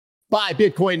Buy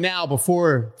Bitcoin now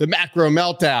before the macro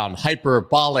meltdown.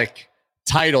 Hyperbolic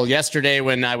title. Yesterday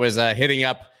when I was hitting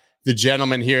up the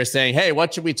gentleman here saying, hey,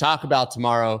 what should we talk about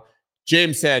tomorrow?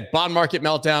 James said, bond market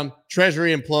meltdown,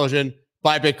 treasury implosion,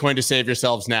 buy Bitcoin to save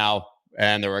yourselves now.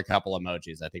 And there were a couple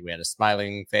emojis. I think we had a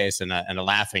smiling face and a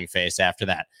laughing face after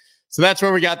that. So that's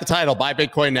where we got the title, Buy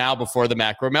Bitcoin Now Before the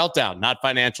Macro Meltdown. Not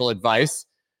financial advice,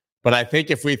 but I think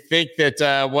if we think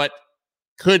that what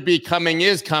could be coming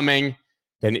is coming,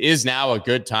 then is now a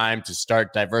good time to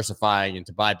start diversifying and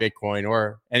to buy Bitcoin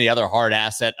or any other hard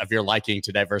asset of your liking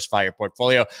to diversify your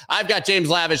portfolio. I've got James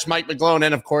Lavish, Mike McGlone,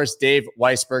 and of course, Dave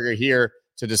Weisberger here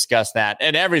to discuss that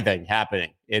and everything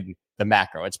happening in the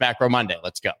macro. It's Macro Monday.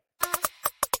 Let's go.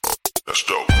 Let's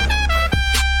go.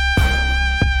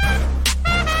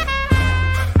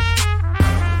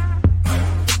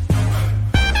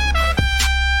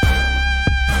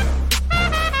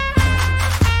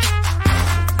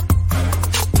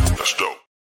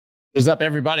 What's up,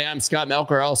 everybody? I'm Scott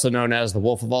Melker, also known as the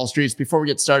Wolf of Wall Streets. Before we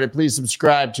get started, please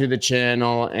subscribe to the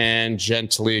channel and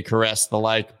gently caress the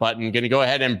like button. Going to go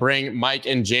ahead and bring Mike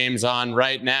and James on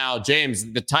right now. James,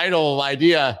 the title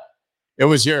idea, it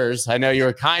was yours. I know you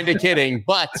were kind of kidding,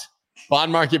 but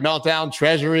bond market meltdown,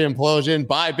 treasury implosion,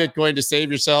 buy Bitcoin to save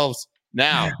yourselves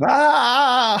now.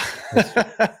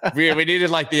 We needed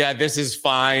like the this is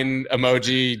fine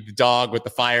emoji, the dog with the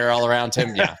fire all around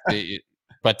him. Yeah,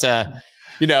 but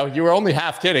you know, you were only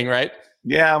half kidding, right?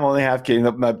 Yeah, I'm only half kidding.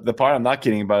 The part I'm not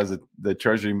kidding about is the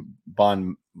treasury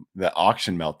bond, the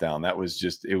auction meltdown. That was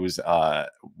just, it was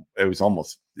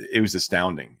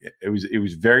astounding. It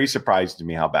was very surprising to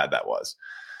me how bad that was.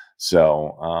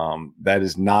 So that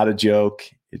is not a joke.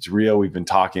 It's real. We've been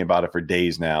talking about it for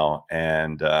days now.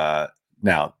 And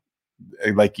now,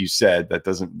 like you said,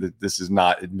 this is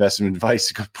not investment advice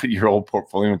to go put your old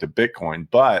portfolio into Bitcoin.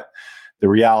 But the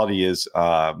reality is,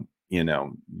 you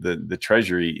know, the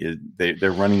Treasury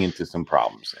they're running into some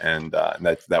problems, and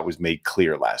that was made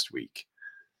clear last week.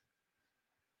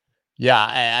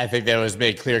 Yeah, I think that was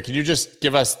made clear. Can you just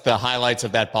give us the highlights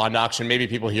of that bond auction? Maybe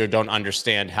people here don't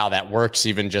understand how that works,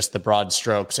 even just the broad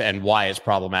strokes and why it's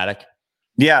problematic.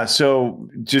 Yeah, so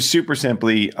just super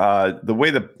simply, the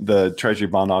way the Treasury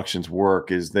bond auctions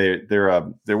work is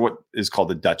they're what is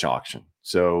called a Dutch auction.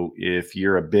 So if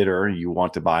you're a bidder, you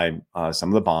want to buy some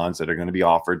of the bonds that are going to be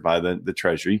offered by the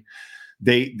Treasury,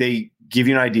 they give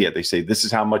you an idea. They say, this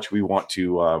is how much we want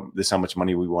to, this is how much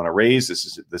money we want to raise. This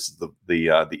is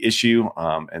the issue.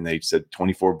 And they said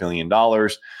 $24 billion.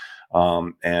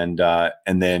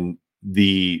 And then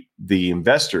the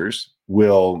investors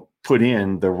will put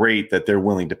in the rate that they're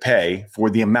willing to pay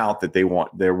for the amount that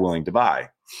they're willing to buy.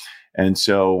 And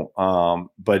so,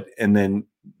 and then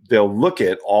they'll look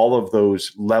at all of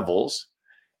those levels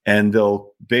and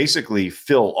they'll basically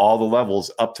fill all the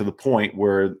levels up to the point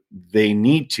where they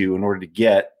need to in order to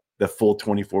get the full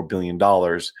 $24 billion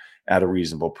at a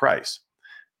reasonable price,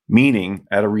 meaning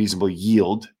at a reasonable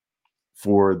yield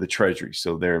for the Treasury.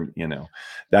 So they're, you know,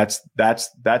 that's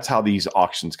how these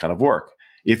auctions kind of work.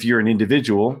 If you're an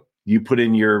individual, you put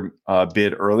in your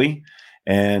bid early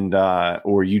and,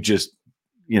 or you just,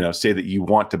 you know, say that you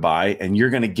want to buy and you're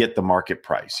going to get the market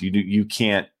price. You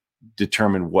can't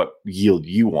determine what yield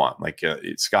you want. Like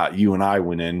Scott, you and I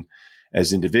went in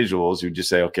as individuals who just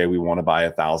say, okay, we want to buy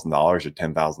 $1,000 or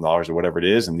 $10,000 or whatever it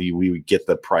is. And we would get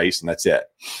the price and that's it.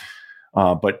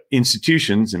 But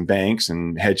institutions and banks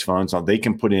and hedge funds, they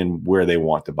can put in where they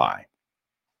want to buy.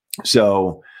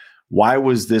 So why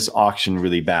was this auction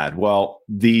really bad? Well,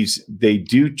 they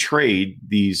do trade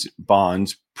these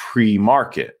bonds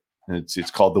pre-market.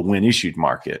 It's called the when issued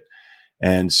market.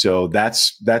 And so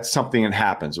that's something that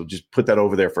happens. We'll just put that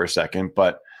over there for a second.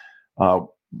 But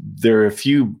there are a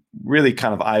few really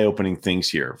kind of eye-opening things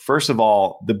here. First of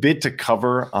all, the bid to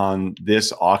cover on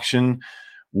this auction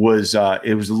was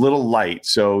it was a little light.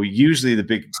 So usually the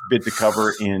big bid to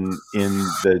cover in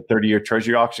the 30-year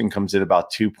Treasury auction comes in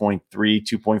about 2.3,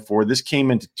 2.4. This came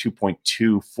into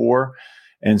 2.24.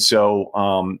 And so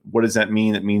what does that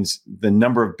mean? It means the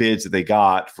number of bids that they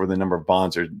got for the number of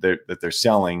bonds that they're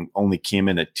selling only came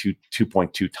in at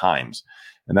 2.2 times.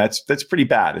 And that's pretty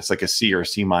bad. It's like a C or a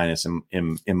C minus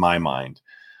in my mind.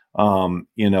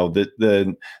 You know,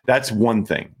 that's one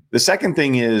thing. The second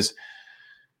thing is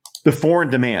the foreign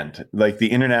demand, like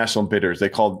the international bidders. They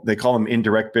call them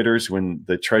indirect bidders. When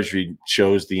the Treasury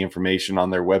shows the information on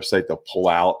their website, they'll pull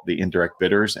out the indirect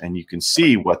bidders and you can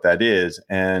see what that is.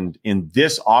 And in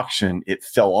this auction, it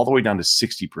fell all the way down to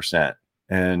 60%.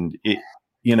 And it,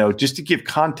 you know, just to give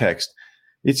context,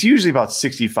 it's usually about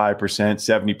 65%,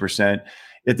 70%.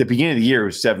 At the beginning of the year, it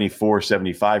was 74,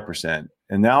 75%.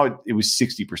 And now it was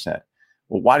 60%.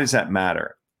 Well, why does that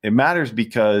matter? It matters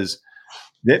because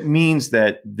that means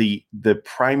that the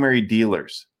primary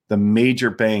dealers, the major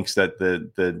banks that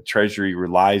the Treasury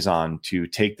relies on to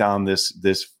take down this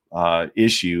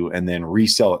issue and then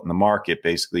resell it in the market,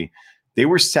 basically, they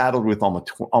were saddled with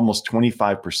almost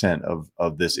 25%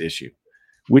 of this issue,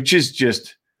 which is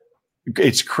just,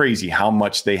 it's crazy how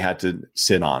much they had to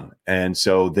sit on. And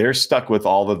so they're stuck with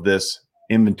all of this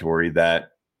inventory that,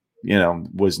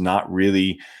 was not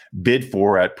really bid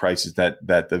for at prices that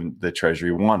the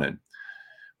Treasury wanted.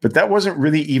 But that wasn't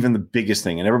really even the biggest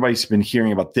thing. And everybody's been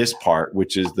hearing about this part,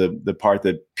 which is the part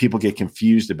that people get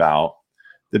confused about.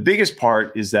 The biggest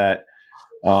part is that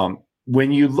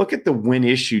when you look at the when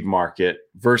issued market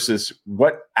versus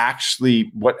what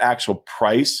actual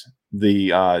price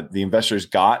the investors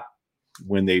got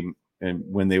when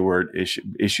they were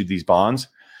issued these bonds,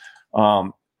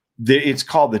 it's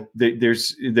called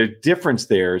the difference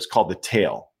there is called the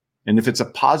tail. And if it's a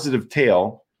positive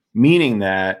tail, meaning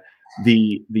that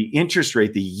the interest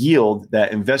rate, the yield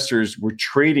that investors were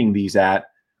trading these at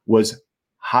was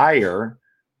higher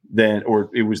than, or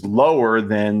it was lower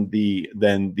than the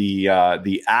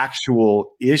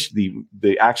actual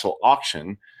the actual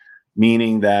auction,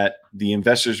 meaning that the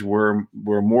investors were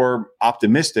more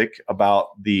optimistic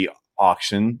about the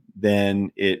auction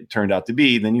than it turned out to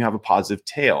be, then you have a positive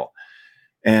tail.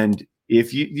 And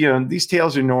if these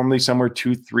tails are normally somewhere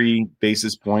 2-3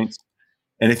 basis points.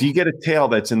 And if you get a tail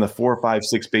that's in the 4, 5,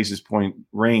 6 basis point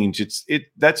range,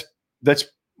 that's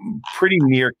pretty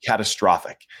near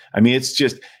catastrophic. I mean, it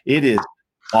is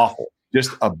awful,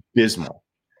 just abysmal.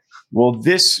 Well,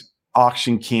 this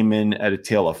auction came in at a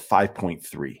tail of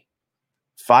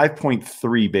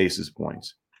 5.3 basis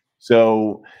points.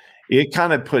 So it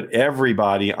kind of put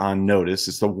everybody on notice.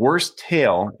 It's the worst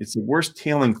tail. It's the worst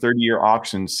tailing 30-year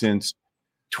auction since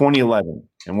 2011.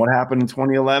 And what happened in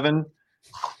 2011?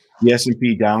 The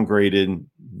S&P downgraded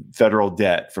federal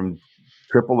debt from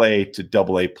AAA to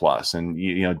AA plus. And,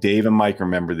 Dave and Mike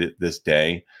remember this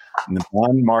day. And the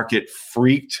bond market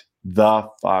freaked the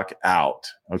fuck out.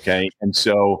 Okay. And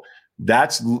so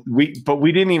but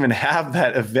we didn't even have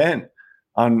that event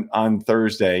on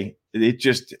Thursday. It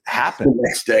just happened. The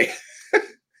next day.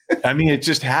 I mean, it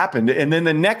just happened. And then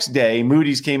the next day,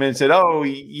 Moody's came in and said, oh,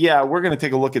 yeah, we're going to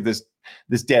take a look at this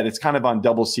debt. It's kind of on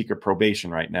double secret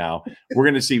probation right now. We're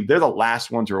going to see. They're the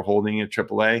last ones who are holding it,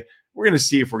 AAA. We're going to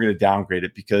see if we're going to downgrade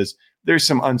it because there's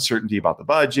some uncertainty about the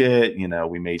budget.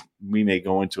 We may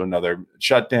go into another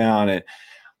shutdown. And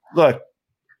look,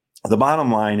 the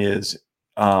bottom line is,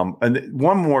 and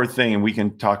one more thing, and we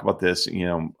can talk about this,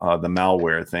 the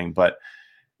malware thing, but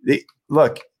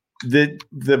look, the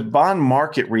bond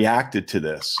market reacted to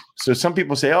this. So some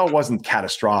people say, oh, it wasn't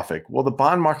catastrophic. Well, the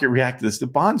bond market reacted to this. The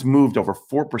bonds moved over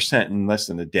 4% in less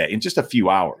than a day, in just a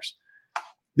few hours.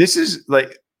 This is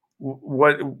like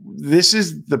this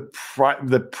is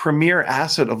the premier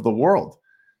asset of the world.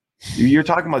 You're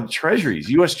talking about treasuries,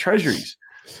 U.S. treasuries.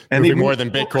 And they more than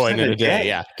Bitcoin in a day.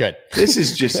 Yeah, good. This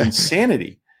is just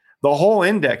insanity. The whole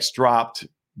index dropped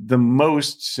the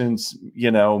most since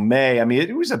May. I mean,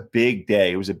 it was a big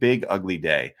day. It was a big, ugly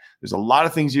day. There's a lot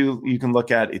of things you can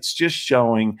look at. It's just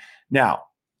showing. Now,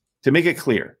 to make it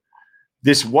clear,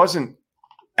 this wasn't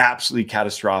absolutely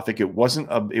catastrophic. It wasn't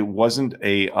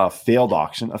a failed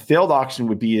auction. A failed auction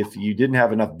would be if you didn't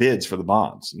have enough bids for the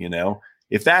bonds.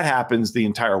 If that happens, the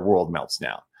entire world melts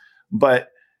down. But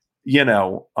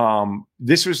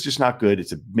this was just not good.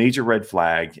 It's a major red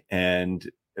flag, and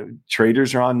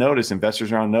traders are on notice.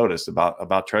 Investors are on notice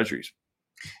about treasuries.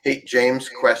 Hey, James,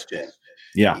 question.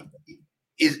 Yeah.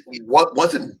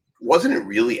 Wasn't it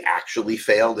really actually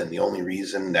failed? And the only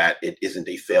reason that it isn't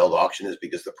a failed auction is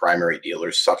because the primary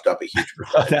dealers sucked up a huge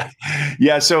percentage.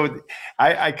 Yeah. So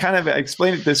I kind of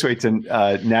explained it this way to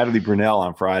Natalie Brunell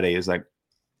on Friday. Is like,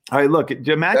 all right, look,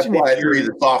 imagine. That's why I threw you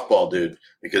the softball, dude,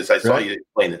 because I saw you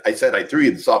explain it. I said I threw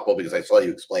you the softball because I saw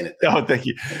you explain it. Oh, thank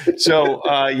you. So,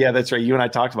 yeah, that's right. You and I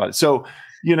talked about it. So,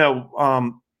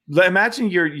 imagine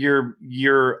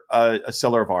you're a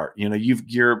seller of art.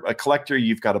 You're a collector.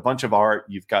 You've got a bunch of art.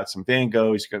 You've got some Van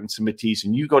Goghs, you've got some Matisse,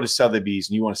 and you go to Sotheby's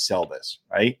and you want to sell this,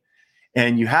 right?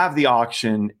 And you have the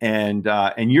auction, and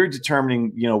you're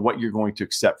determining, what you're going to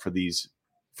accept for these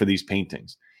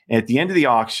paintings. And at the end of the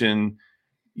auction,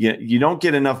 you don't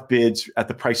get enough bids at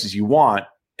the prices you want.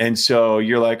 And so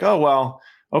you're like, oh, well,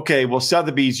 okay, well,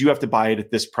 Sotheby's, you have to buy it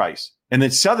at this price. And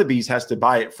then Sotheby's has to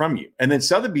buy it from you. And then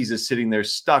Sotheby's is sitting there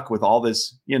stuck with all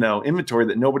this, inventory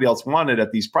that nobody else wanted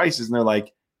at these prices. And they're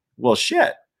like, well,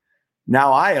 shit,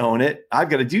 now I own it. I've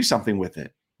got to do something with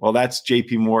it. Well, that's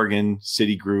JP Morgan,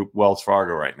 Citigroup, Wells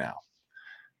Fargo right now.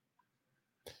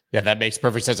 Yeah, that makes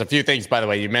perfect sense. A few things, by the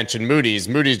way. You mentioned Moody's.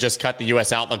 Moody's just cut the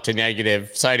U.S. outlook to negative,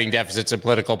 citing deficits and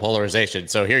political polarization.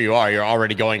 So here you are. You're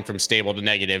already going from stable to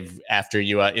negative after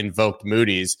you invoked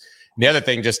Moody's. And the other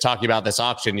thing, just talking about this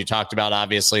auction, you talked about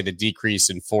obviously the decrease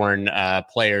in foreign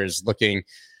players looking.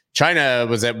 China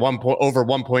was at over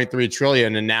 1.3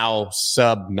 trillion and now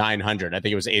sub 900. I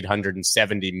think it was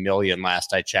 870 million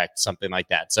last I checked, something like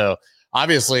that. So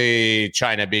obviously,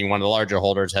 China, being one of the larger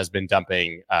holders, has been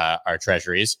dumping our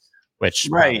treasuries, which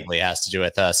probably has to do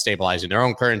with stabilizing their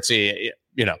own currency.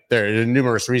 You know, there are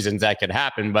numerous reasons that could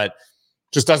happen, but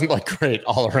just doesn't look great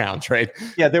all around, right?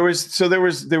 Yeah, there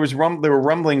were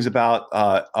rumblings about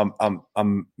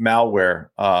malware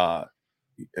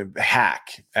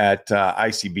hack at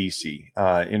ICBC,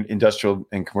 Industrial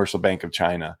and Commercial Bank of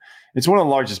China. It's one of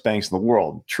the largest banks in the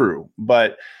world, true,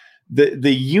 but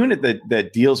the unit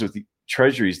that deals with the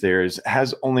treasuries there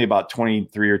has only about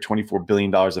 23 or 24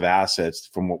 billion dollars of assets,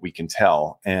 from what we can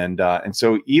tell, and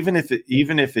so even if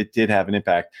it did have an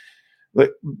impact,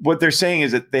 what they're saying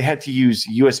is that they had to use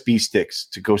USB sticks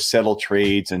to go settle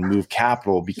trades and move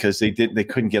capital because they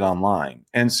couldn't get online,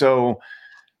 and so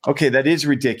okay, that is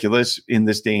ridiculous in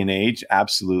this day and age,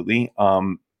 absolutely,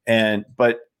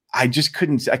 but I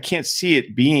can't see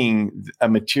it being a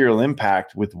material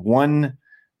impact with one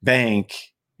bank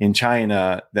in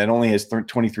China that only has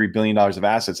 $23 billion of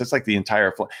assets. That's like the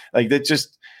entire, it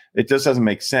just doesn't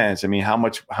make sense. I mean, how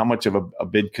much of a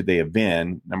bid could they have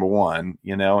been? Number one,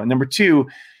 and number two,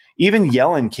 even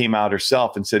Yellen came out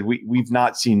herself and said, we've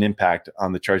not seen impact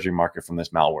on the treasury market from this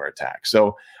malware attack.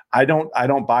 So I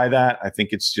don't buy that. I think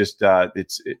it's just,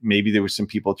 maybe there was some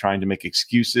people trying to make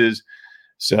excuses.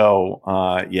 So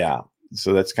yeah,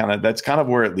 so that's kind of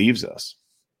where it leaves us.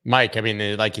 Mike, I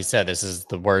mean, like you said, this is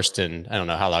the worst in, I don't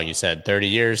know how long you said, 30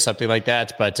 years, something like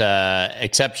that, but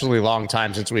exceptionally long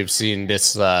time since we've seen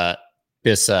this low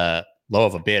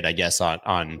of a bid, I guess,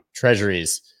 on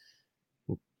treasuries.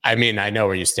 I mean, I know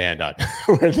where you stand on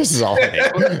where this is all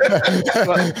heading.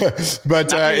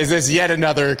 But is this yet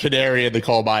another canary in the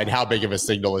coal mine? How big of a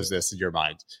signal is this in your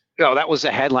mind? No, that was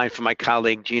a headline from my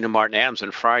colleague Gina Martin Adams on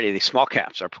Friday. The small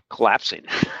caps are collapsing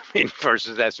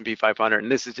versus S&P 500,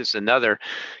 and this is just another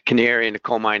canary in the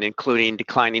coal mine, including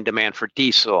declining demand for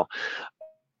diesel,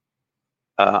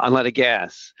 unleaded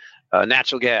gas,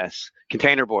 natural gas,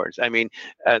 container boards. I mean,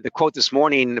 the quote this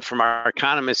morning from our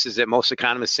economists is that most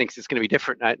economists think it's going to be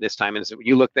different this time. And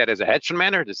you look at it as a hedge fund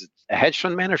manager, does it a hedge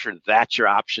fund manager? That's your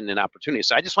option and opportunity.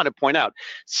 So I just want to point out,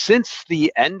 since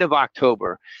the end of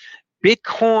October,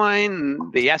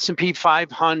 Bitcoin, the S&P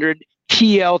 500,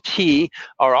 TLT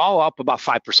are all up about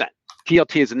 5%.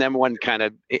 TLT is the number one kind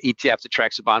of ETF that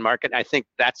tracks the bond market. I think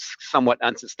that's somewhat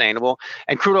unsustainable.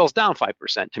 And crude oil is down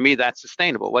 5%. To me, that's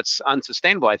sustainable. What's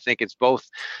unsustainable, I think, is both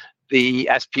the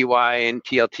SPY and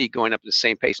TLT going up at the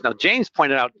same pace. Now, James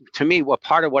pointed out to me what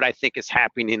part of what I think is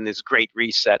happening in this great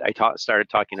reset I started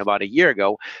talking about a year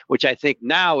ago, which I think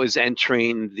now is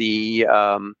entering the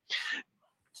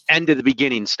end of the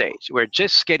beginning stage. We're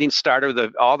just getting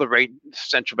started. All the rate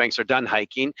central banks are done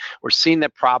hiking. We're seeing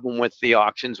that problem with the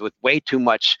auctions with way too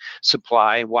much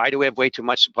supply. Why do we have way too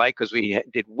much supply? Because we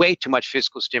did way too much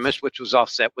fiscal stimulus, which was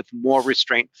offset with more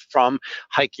restraint from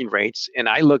hiking rates. And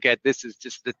I look at this as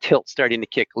just the tilt starting to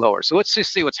kick lower. So let's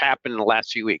just see what's happened in the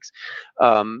last few weeks.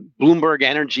 Bloomberg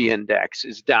Energy Index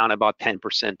is down about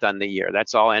 10% on the year.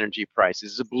 That's all energy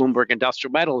prices. The Bloomberg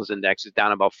Industrial Metals Index is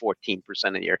down about 14%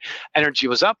 a year. Energy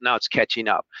was up. Now it's catching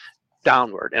up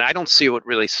downward, and I don't see what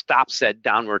really stops that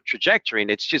downward trajectory,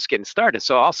 and it's just getting started.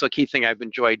 So also a key thing I've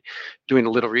enjoyed doing a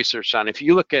little research on, if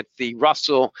you look at the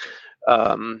Russell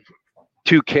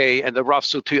 2K and the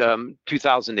Russell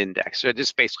 2000 index, or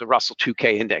just basically Russell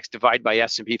 2K index divided by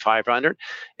S&P 500,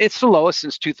 it's the lowest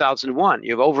since 2001.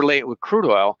 You've overlaid it with crude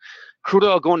oil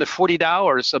going to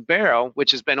 $40 a barrel, which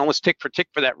has been almost tick for tick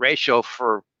for that ratio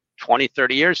for 20,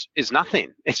 30 years, is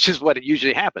nothing. It's just what it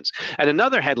usually happens. And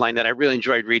another headline that I really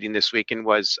enjoyed reading this weekend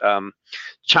was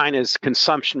China's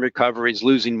consumption recovery is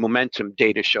losing momentum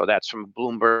data show. That's from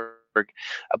Bloomberg,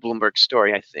 a Bloomberg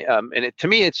story, I think. And to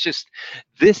me, it's just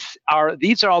these are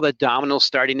all the dominoes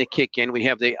starting to kick in. We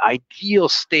have the ideal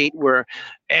state where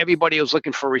everybody was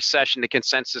looking for a recession. The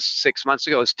consensus 6 months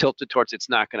ago is tilted towards it's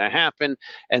not going to happen.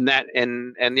 And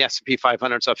the S&P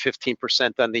 500 is up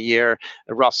 15% on the year.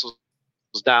 The Russell's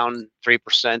down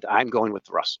 3%. I'm going with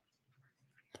the Russell.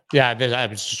 Yeah, I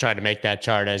was just trying to make that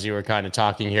chart as you were kind of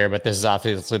talking here, but this is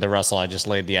obviously the Russell. I just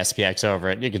laid the SPX over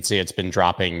it. You can see it's been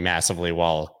dropping massively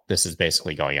while this is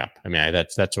basically going up. I mean,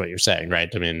 that's what you're saying, right?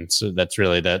 I mean, so that's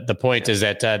really the point is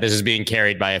that this is being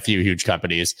carried by a few huge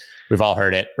companies. We've all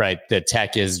heard it, right? The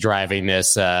tech is driving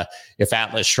this. If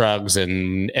Atlas shrugs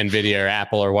and NVIDIA or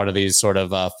Apple or one of these sort of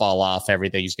fall off,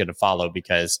 everything's going to follow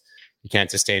because you can't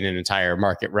sustain an entire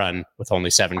market run with only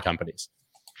 7 companies.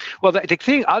 Well,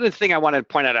 other thing I wanted to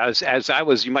point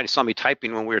out, you might have saw me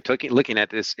typing when we were looking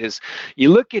at this, is you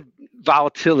look at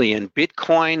volatility in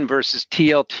Bitcoin versus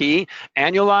TLT,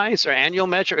 annualized or annual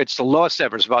measure, it's the lowest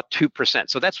ever. It's about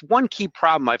 2%. So that's one key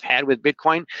problem I've had with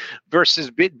Bitcoin versus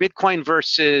Bitcoin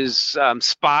versus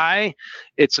SPY.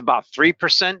 It's about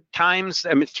 3% times,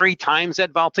 3 times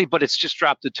that volatility, but it's just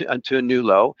dropped to a new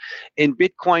low. In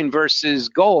Bitcoin versus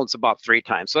gold, it's about 3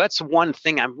 times. So that's one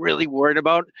thing I'm really worried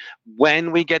about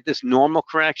when we get this normal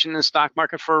correction in the stock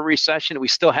market for a recession. We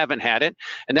still haven't had it.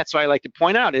 And that's why I like to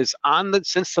point out is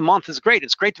since the month is great,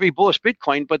 it's great to be bullish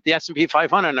Bitcoin, but the S&P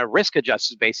 500 on a risk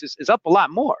adjusted basis is up a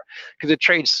lot more because it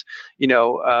trades,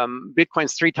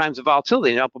 Bitcoin's 3 times the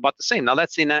volatility and up about the same. Now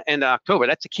that's in the end of October.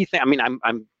 That's a key thing. I mean,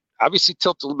 I'm obviously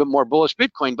tilted a little bit more bullish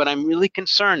Bitcoin, but I'm really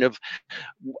concerned of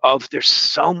there's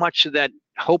so much of that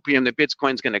hopium that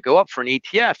Bitcoin's going to go up for an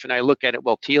ETF. And I look at it,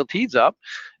 well, TLT's up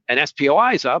and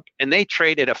SPOI's up, and they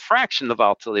trade at a fraction of the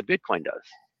volatility Bitcoin does.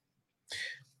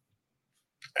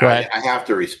 I have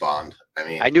to respond. I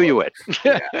mean, I knew you would.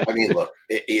 Yeah, I mean, look,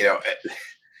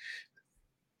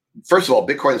 first of all,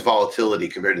 Bitcoin's volatility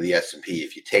compared to the S&P,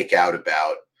 if you take out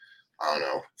about,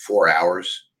 4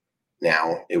 hours,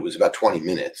 now it was about 20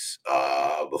 minutes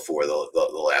before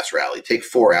the last rally. Take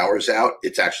 4 hours out,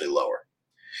 it's actually lower.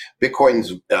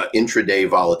 Bitcoin's intraday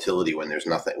volatility when there's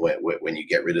nothing, when you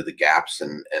get rid of the gaps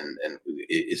and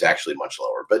is actually much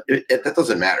lower. But that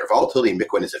doesn't matter. Volatility in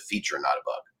Bitcoin is a feature, not a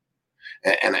bug.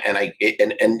 And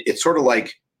it's sort of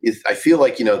like, I feel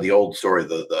like, the old story,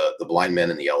 the blind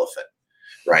man and the elephant,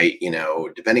 right?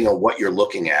 Depending on what you're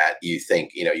looking at, you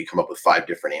think, you come up with 5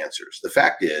 different answers. The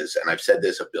fact is, and I've said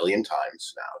this a billion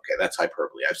times now, okay, that's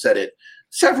hyperbole. I've said it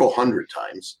several hundred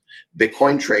times.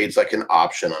 Bitcoin trades like an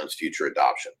option on its future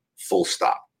adoption. Full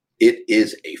stop. It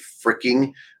is a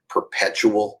freaking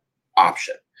perpetual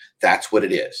option. That's what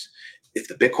it is. If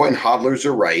the Bitcoin hodlers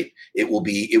are right, it will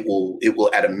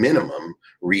at a minimum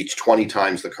reach 20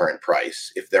 times the current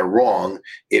price. If they're wrong,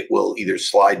 it will either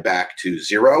slide back to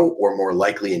 0 or more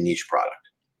likely a niche product.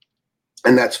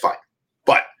 And that's fine.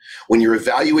 But when you're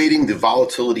evaluating the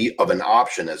volatility of an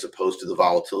option as opposed to the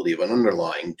volatility of an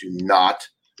underlying,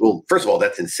 first of all,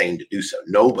 that's insane to do so.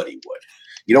 Nobody would.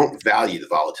 You don't value the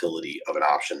volatility of an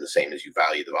option the same as you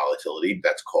value the volatility.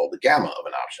 That's called the gamma of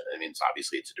an option. I mean,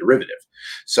 obviously it's a derivative.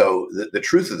 So the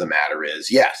truth of the matter is,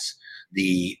 yes,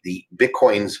 the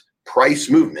Bitcoin's price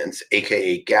movements,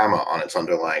 aka gamma on its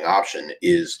underlying option,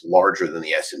 is larger than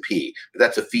the S&P, but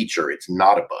that's a feature. It's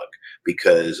not a bug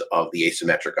because of the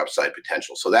asymmetric upside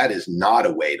potential. So that is not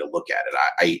a way to look at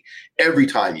it. Every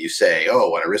time you say,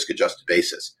 on a risk-adjusted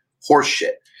basis, horse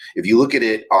shit. If you look at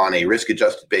it on a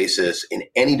risk-adjusted basis in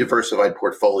any diversified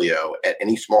portfolio at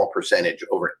any small percentage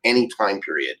over any time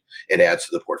period, it adds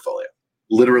to the portfolio.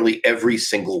 Literally every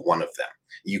single one of them.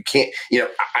 You can't,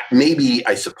 maybe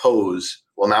I suppose,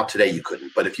 well, now today you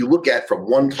couldn't, but if you look at from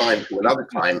one time to another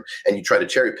time and you try to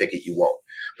cherry pick it, you won't.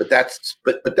 But that's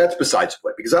besides the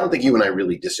point, because I don't think you and I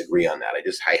really disagree on that.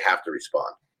 I have to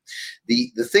respond.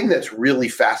 The thing that's really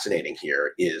fascinating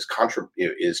here is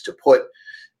to put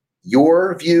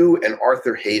your view and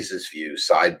Arthur Hayes' view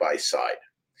side by side.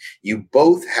 You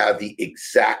both have the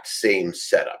exact same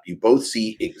setup. You both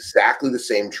see exactly the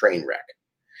same train wreck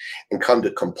and come to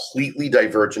completely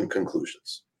divergent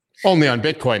conclusions. Only on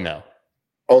Bitcoin, though.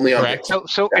 Only on Correct.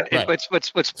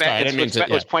 Bitcoin.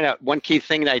 Let's point out one key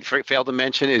thing that I failed to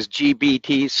mention is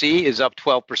GBTC is up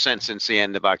 12% since the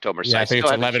end of October. So I think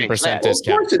it's 11%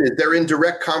 discount. Of course it is. They're in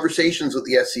direct conversations with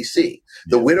the SEC.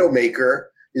 The Widowmaker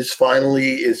is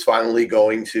finally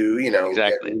going to,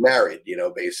 get married,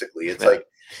 basically. It's like,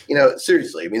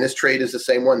 seriously, I mean, this trade is the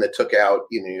same one that took out,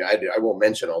 I won't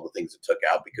mention all the things it took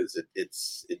out because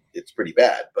it's pretty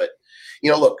bad. But,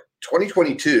 look,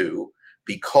 2022,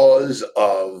 because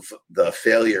of the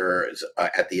failures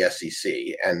at the SEC,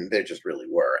 and there just really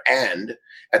were, and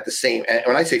and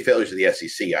when I say failures of the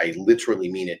SEC, I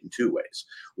literally mean it in 2 ways.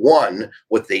 One,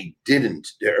 what they did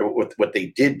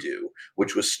do,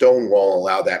 which was stonewall,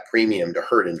 allow that premium to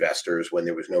hurt investors when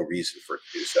there was no reason for it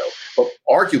to do so. But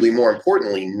arguably more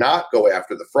importantly, not go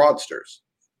after the fraudsters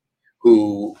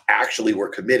who actually were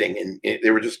committing, and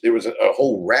there was a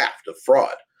whole raft of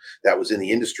fraud that was in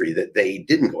the industry that they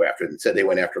didn't go after. Instead, they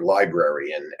went after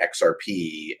library and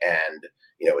XRP and,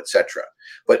 et cetera.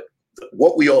 But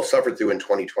what we all suffered through in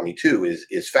 2022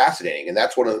 is fascinating. And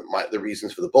that's one of the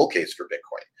reasons for the bull case for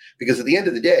Bitcoin. Because at the end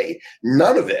of the day,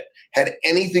 none of it had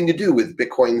anything to do with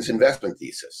Bitcoin's investment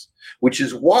thesis, which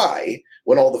is why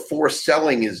when all the forced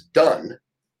selling is done,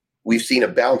 we've seen a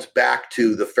bounce back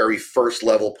to the very first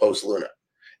level post-Luna.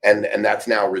 And that's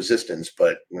now resistance,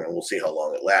 but we'll see how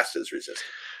long it lasts as resistance.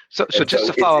 So just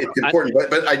to follow up, it's important.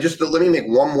 But let me make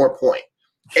one more point.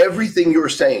 Everything you're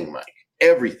saying, Mike,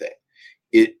 everything,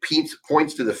 it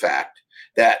points to the fact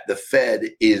that the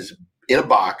Fed is in a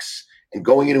box and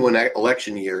going into an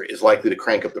election year is likely to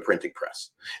crank up the printing press.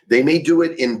 They may do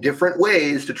it in different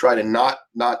ways to try to not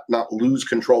lose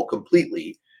control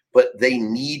completely, but they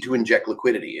need to inject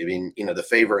liquidity. I mean, the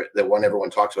favorite, the one everyone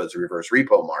talks about is the reverse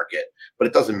repo market, but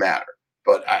it doesn't matter.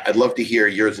 But I'd love to hear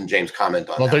yours and James' comment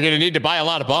on that. Well, they're going to need to buy a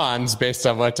lot of bonds based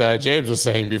on what James was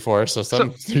saying before.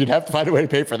 So you'd have to find a way to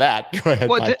pay for that. Go ahead.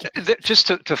 Well, just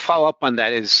to follow up on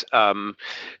that is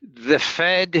the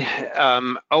Fed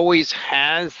always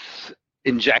has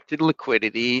injected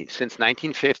liquidity since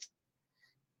 1950.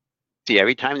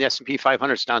 Every time the S&P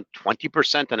 500 is down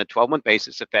 20% on a 12-month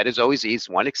basis, the Fed has always eased.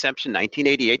 One exception,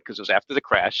 1988, because it was after the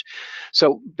crash.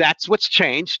 So that's what's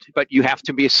changed, but you have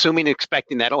to be assuming and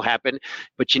expecting that'll happen.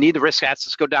 But you need the risk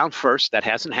assets go down first. That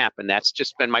hasn't happened. That's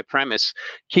just been my premise.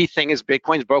 Key thing is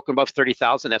Bitcoin's broken above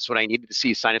 30,000. That's what I needed to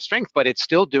see a sign of strength, but it's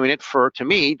still doing it for, to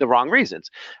me, the wrong reasons.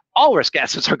 All risk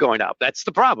assets are going up. That's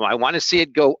the problem. I want to see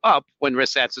it go up when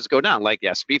risk assets go down, like the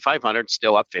S&P 500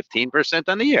 still up 15%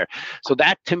 on the year. So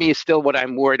that to me is still what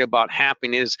I'm worried about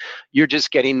happening is you're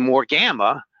just getting more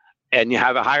gamma and you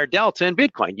have a higher delta in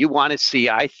Bitcoin. You want to see,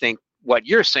 I think, what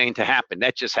you're saying to happen.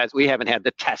 That just we haven't had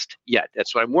the test yet.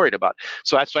 That's what I'm worried about.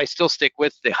 So that's why I still stick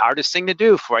with the hardest thing to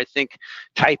do for, I think,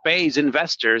 type A's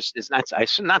investors is not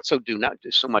so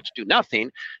much do nothing.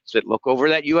 So look over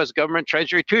that U.S. government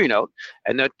Treasury 2-year note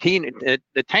and the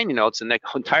 10-year notes and the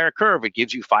entire curve. It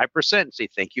gives you 5% and say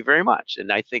thank you very much.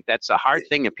 And I think that's a hard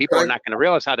thing, and people are not going to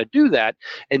realize how to do that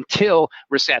until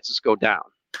risk assets go down.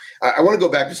 I want to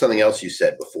go back to something else you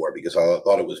said before, because I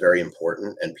thought it was very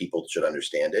important and people should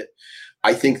understand it.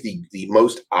 I think the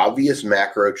most obvious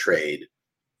macro trade,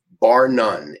 bar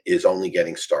none, is only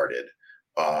getting started.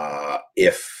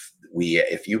 If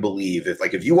you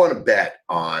want to bet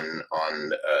on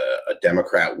a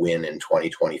Democrat win in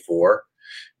 2024,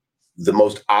 the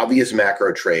most obvious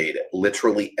macro trade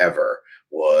literally ever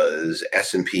was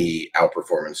S&P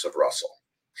outperformance of Russell.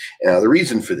 Now, the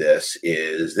reason for this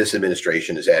is this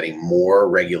administration is adding more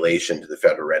regulation to the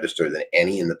Federal Register than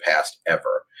any in the past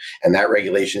ever. And that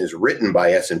regulation is written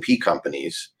by S&P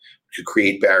companies to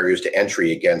create barriers to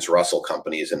entry against Russell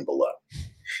companies and below.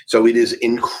 So it is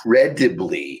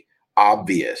incredibly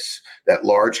obvious that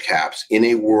large caps, in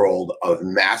a world of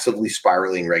massively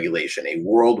spiraling regulation, a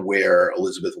world where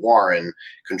Elizabeth Warren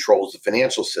controls the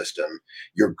financial system,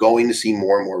 you're going to see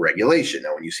more and more regulation.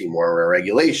 Now, when you see more and more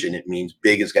regulation, it means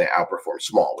big is going to outperform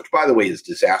small, which, by the way, is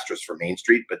disastrous for Main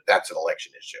Street, but that's an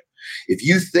election issue. If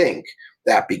you think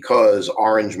that because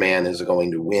Orange Man is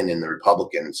going to win in the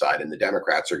Republican side and the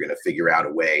Democrats are going to figure out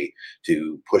a way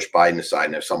to push Biden aside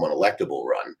and have someone electable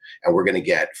run, and we're going to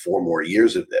get 4 more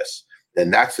years of this,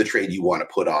 then that's the trade you want to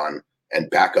put on and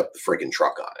back up the friggin'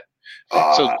 truck on it.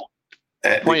 So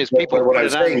the point is, people. What I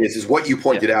was saying is what you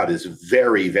pointed out is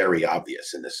very, very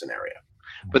obvious in this scenario.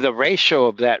 But the ratio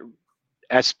of that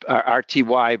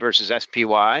RTY versus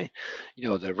SPY,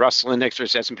 the Russell Index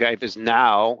versus S&P is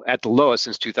now at the lowest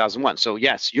since 2001. So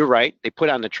yes, you're right. They put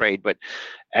on the trade, but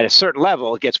at a certain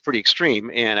level, it gets pretty extreme.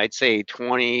 And I'd say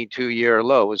 22-year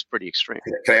low is pretty extreme.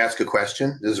 Can I ask a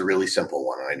question? This is a really simple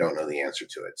one, and I don't know the answer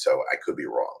to it, so I could be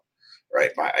wrong.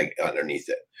 Right, underneath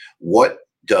it,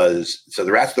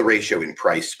 that's the ratio in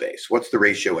price space. What's the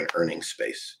ratio in earnings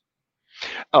space?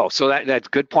 Oh, so that's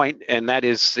a good point, and that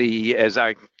is as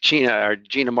our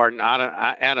Gina Martin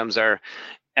Adams, our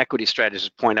equity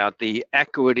strategist, point out, the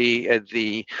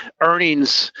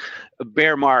earnings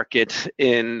bear market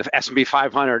in S&P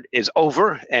 500 is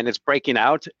over and it's breaking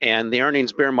out, and the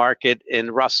earnings bear market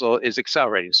in Russell is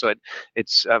accelerating. So it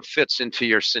fits into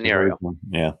your scenario.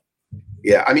 Yeah.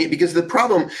 Yeah, I mean, because the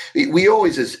problem, we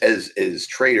always, as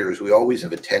traders, we always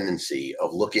have a tendency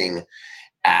of looking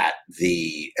at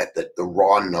the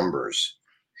raw numbers,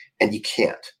 and you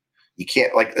can't,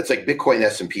 like, it's like Bitcoin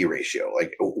S&P ratio.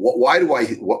 Like, why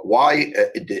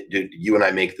did you and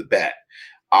I make the bet?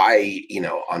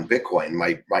 On Bitcoin,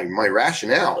 my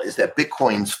rationale is that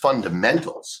Bitcoin's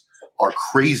fundamentals are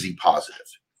crazy positive.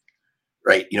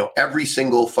 right? Every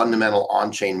single fundamental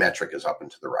on-chain metric is up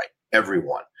and to the right.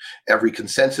 Every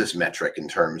consensus metric in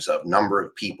terms of number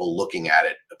of people looking at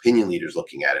it, opinion leaders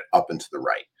looking at it, up and to the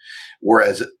right.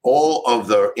 Whereas all of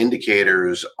the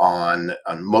indicators on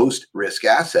most risk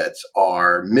assets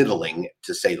are middling,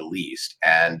 to say the least,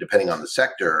 and depending on the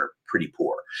sector, pretty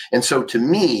poor. And so to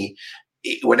me,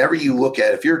 whenever you look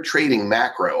at, if you're trading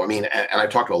macro, and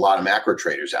I've talked to a lot of macro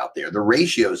traders out there, the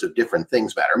ratios of different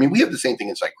things matter. We have the same thing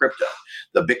inside crypto,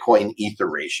 the Bitcoin Ether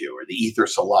ratio or the Ether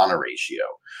Solana ratio.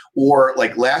 Or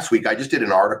like last week, I just did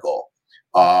an article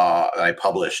I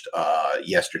published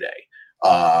yesterday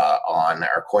on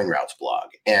our CoinRoutes blog.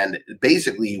 And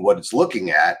basically what it's looking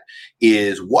at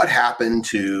is what happened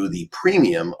to the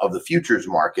premium of the futures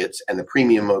markets and the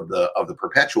premium of the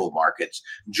perpetual markets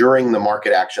during the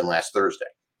market action last Thursday.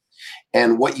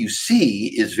 And what you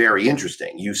see is very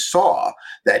interesting. You saw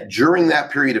that during that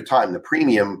period of time, the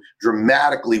premium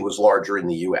dramatically was larger in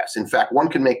the US. In fact, one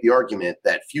can make the argument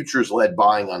that futures-led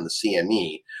buying on the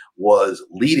CME was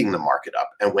leading the market up.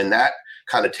 And when that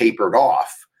kind of tapered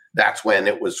off, that's when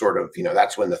it was sort of,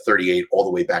 that's when the 38 all the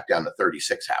way back down to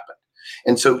 36 happened.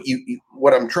 And so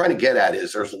what I'm trying to get at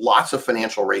is there's lots of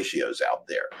financial ratios out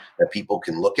there that people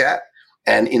can look at.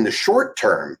 And in the short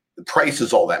term, the price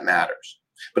is all that matters.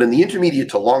 But in the intermediate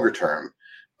to longer term,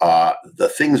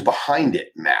 the things behind it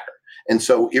matter. And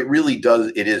so it really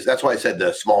does. That's why I said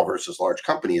the small versus large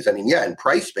companies. In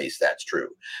price space, that's true.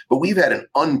 But we've had an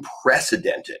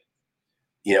unprecedented,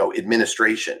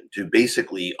 administration to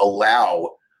basically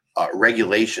allow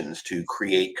regulations to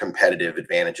create competitive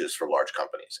advantages for large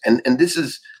companies. And this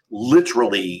is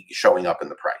literally showing up in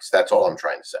the price. That's all I'm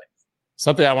trying to say.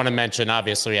 Something I want to mention,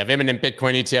 obviously, we have imminent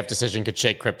Bitcoin ETF decision could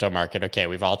shake crypto market. Okay,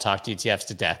 we've all talked ETFs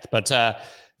to death, but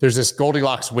there's this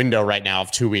Goldilocks window right now of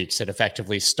 2 weeks. It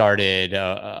effectively started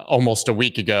almost a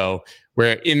week ago,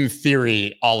 where in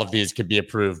theory, all of these could be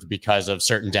approved because of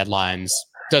certain deadlines.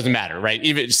 Doesn't matter, right?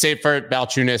 Even Safer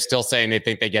Balchunas still saying they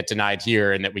think they get denied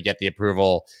here and that we get the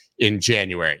approval in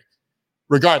January.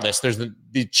 Regardless, there's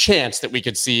the chance that we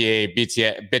could see a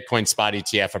Bitcoin spot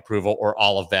ETF approval or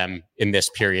all of them in this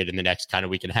period in the next kind of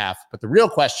week and a half. But the real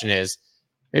question is,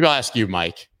 maybe I'll ask you,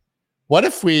 Mike, what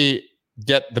if we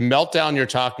get the meltdown you're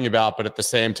talking about, but at the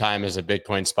same time as a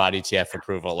Bitcoin spot ETF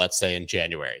approval, let's say in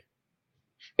January?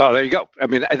 Oh, there you go.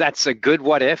 That's a good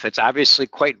what if. It's obviously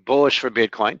quite bullish for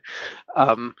Bitcoin.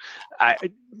 That's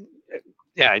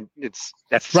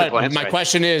right. My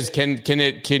question is,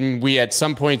 can we at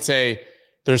some point say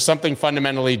there's something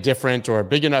fundamentally different or a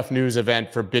big enough news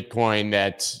event for Bitcoin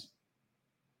that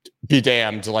be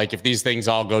damned, like if these things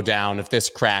all go down, if this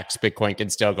cracks, Bitcoin can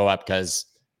still go up because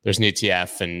there's an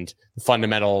ETF and the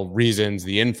fundamental reasons,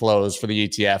 the inflows for the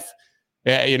ETF.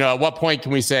 At what point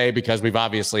can we say, because we've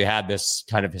obviously had this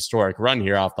kind of historic run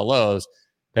here off the lows,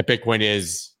 that Bitcoin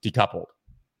is decoupled?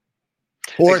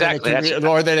 Or exactly.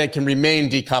 that it can remain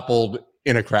decoupled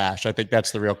in a crash? I think that's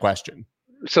the real question.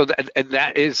 So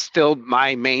that is still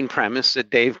my main premise that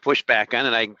Dave pushed back on,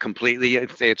 and I completely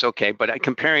say it's okay. But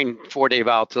comparing 4-day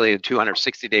volatility to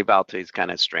 260-day volatility is kind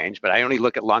of strange. But I only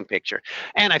look at long picture,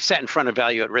 and I've sat in front of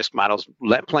value at risk models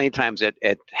plenty of times at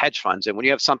hedge funds. And when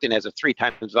you have something that has a 3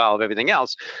 times vol of everything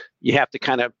else, you have to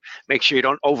kind of make sure you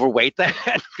don't overweight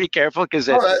that. Be careful, because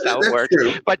that's how it works.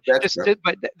 True. But that's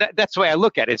the way I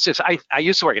look at it. It's just I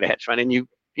used to work at a hedge fund, and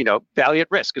value at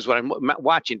risk is what I'm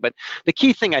watching. But the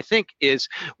key thing, I think, is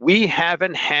we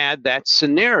haven't had that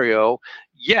scenario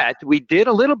yet. We did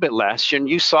a little bit last year, and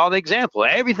you saw the example.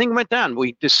 Everything went down.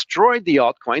 We destroyed the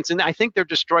altcoins, and I think they're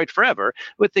destroyed forever,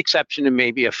 with the exception of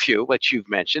maybe a few, which you've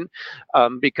mentioned,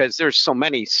 because there's so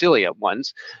many silly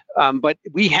ones. But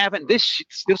we haven't.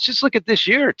 Let's just look at this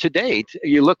year to date.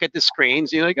 You look at the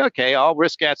screens, you're like, okay, all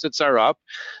risk assets are up.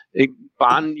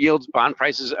 Bond yields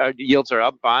are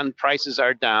up, bond prices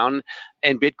are down,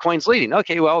 and Bitcoin's leading.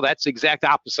 Okay, well, that's the exact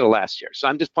opposite of last year. So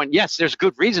I'm just pointing, yes, there's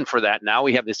good reason for that. Now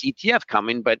we have this ETF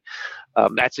coming, but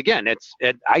that's, again,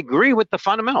 I agree with the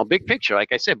fundamental big picture,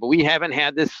 like I said, but we haven't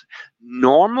had this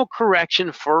normal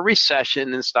correction for a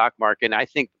recession in the stock market. And I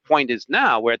think the point is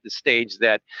now we're at the stage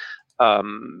that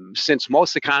since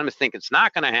most economists think it's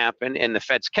not going to happen, and the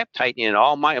Fed's kept tightening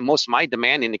most of my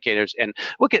demand indicators, and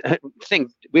look at the thing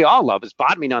we all love is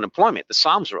bottoming unemployment. The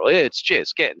Psalms rule, it's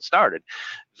just getting started.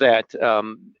 That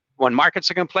when markets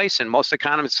are in place, and most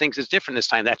economists think it's different this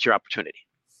time, that's your opportunity.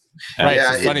 Right.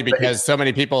 Yeah, it's funny because so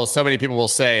many people will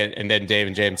say, and then Dave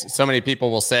and James, so many people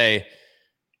will say,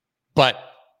 but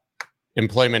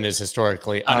unemployment's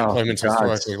historically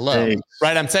low.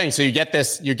 Right. I'm saying, so you get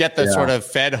the sort of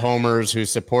Fed homers who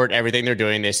support everything they're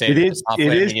doing. They say soft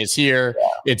landing is here. Yeah.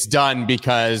 It's done,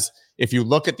 because if you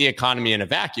look at the economy in a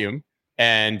vacuum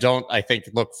and don't, I think,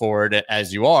 look forward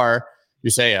as you are.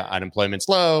 You say unemployment's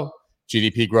low,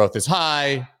 GDP growth is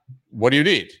high. What do you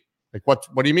need? Like, what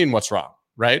do you mean? What's wrong?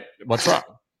 Right? What's wrong?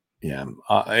 Yeah,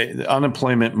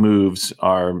 unemployment moves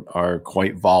are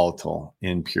quite volatile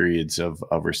in periods of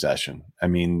recession. I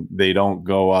mean, they don't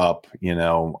go up,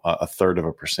 a third of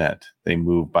a percent. They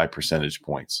move by percentage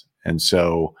points, and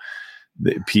so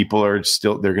people are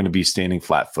they're going to be standing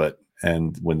flat foot.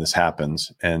 And when this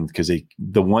happens, and because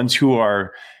the ones who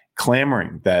are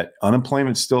clamoring that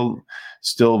unemployment still,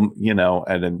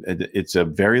 it's a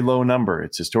very low number.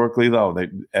 It's historically low.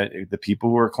 The people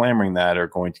who are clamoring that are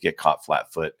going to get caught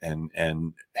flat-foot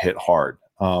and hit hard.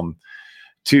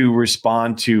 To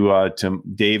respond to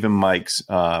Dave and Mike's,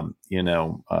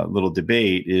 little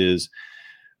debate is,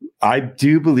 I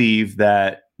do believe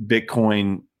that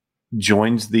Bitcoin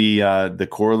joins the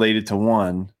correlated to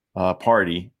one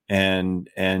party.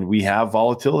 And we have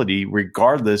volatility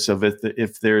regardless of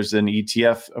if there's an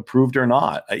ETF approved or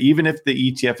not. Even if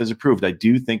the ETF is approved, I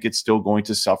do think it's still going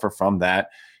to suffer from that.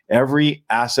 Every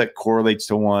asset correlates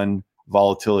to one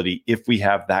volatility if we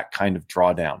have that kind of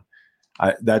drawdown.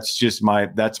 That's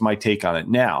my take on it.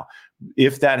 Now,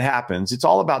 if that happens, it's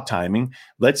all about timing.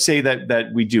 Let's say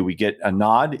that we get a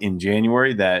nod in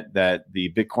January that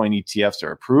the Bitcoin ETFs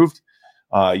are approved.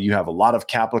 You have a lot of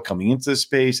capital coming into the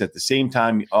space. At the same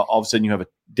time, all of a sudden you have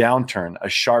a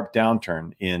sharp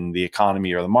downturn in the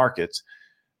economy or the markets.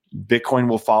 Bitcoin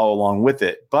will follow along with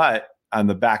it. But on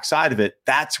the backside of it,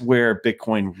 that's where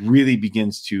Bitcoin really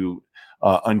begins to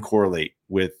uncorrelate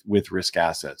with risk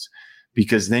assets,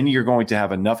 because then you're going to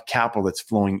have enough capital that's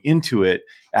flowing into it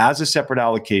as a separate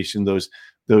allocation. Those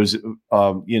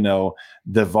the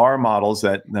VAR models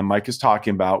that Mike is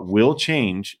talking about will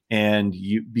change,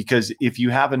 because if you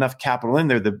have enough capital in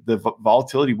there, the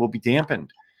volatility will be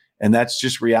dampened, and that's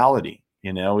just reality.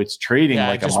 It's trading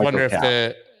like a micro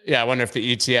cap. I wonder if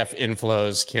the ETF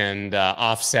inflows can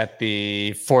offset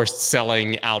the forced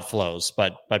selling outflows,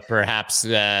 but perhaps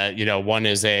one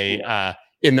is a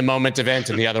in the moment event,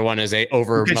 and the other one is a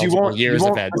over multiple years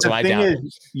event. So I doubt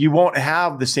you won't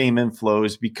have the same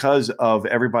inflows because of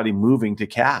everybody moving to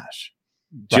cash,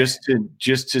 just to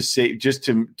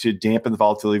dampen the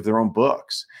volatility of their own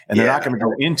books, and they're not going to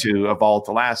go into a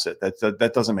volatile asset.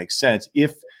 That doesn't make sense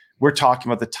if we're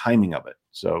talking about the timing of it.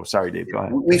 So sorry, Dave, go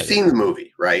ahead. We've seen the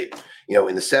movie, right?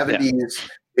 In the 70s,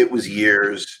 it was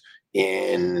years.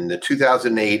 In the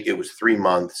 2008, it was 3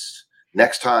 months.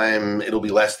 Next time, it'll be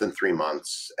less than 3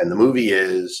 months. And the movie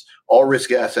is all risk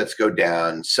assets go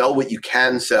down, sell what you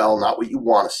can sell, not what you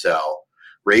want to sell,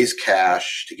 raise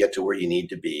cash to get to where you need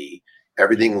to be.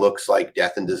 Everything looks like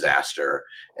death and disaster.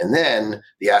 And then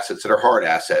the assets that are hard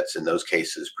assets, in those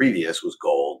cases, previous was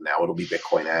gold. Now it'll be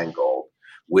Bitcoin and gold,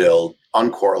 will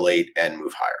uncorrelate and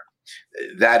move higher.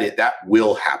 That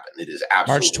will happen. It is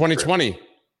absolutely March 2020.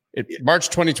 March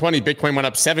 2020, Bitcoin went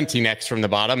up 17x from the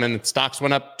bottom, and stocks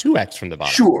went up 2x from the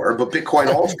bottom. Sure, but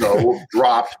Bitcoin also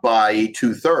dropped by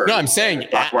 2/3. No, I'm saying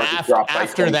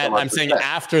after that. I'm saying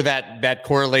after that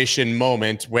correlation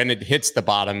moment, when it hits the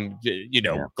bottom,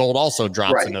 gold also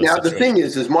drops. Right. In those Now, situations. the thing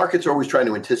is markets are always trying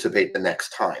to anticipate the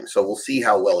next time. So we'll see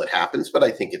how well it happens, but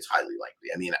I think it's highly likely.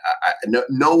 I mean,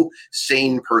 no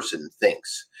sane person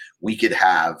thinks we could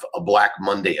have a Black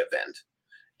Monday event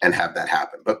and have that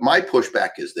happen. But my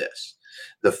pushback is this.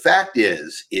 The fact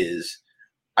is,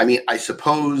 I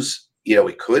suppose,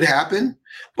 it could happen,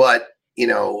 but,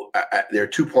 there are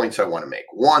 2 points I want to make.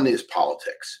 One is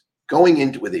politics. Going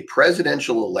into with a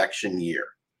presidential election year,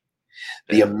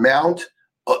 the amount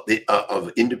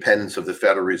of independence of the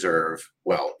Federal Reserve,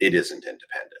 well, it isn't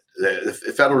independent.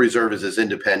 The Federal Reserve is as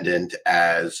independent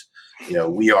as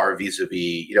we are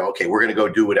vis-a-vis, okay, we're going to go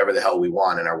do whatever the hell we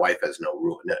want, and our wife has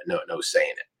no say in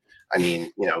it. I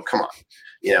mean, come on,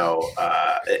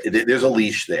 there's a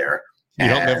leash there. You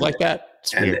don't live like that?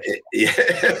 I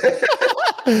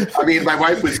mean, my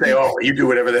wife would say, "Oh, you do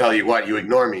whatever the hell you want. You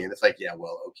ignore me," and it's like, "Yeah,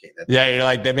 well, okay." You're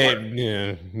like they made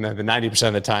the 90%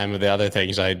 of the time of the other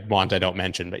things I want, I don't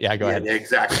mention. But go ahead.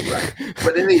 Exactly right.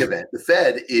 But in the event, the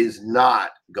Fed is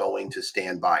not going to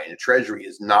stand by, and the Treasury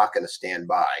is not going to stand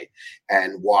by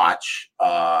and watch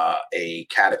a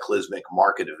cataclysmic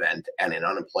market event and an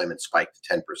unemployment spike to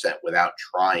 10% without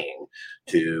trying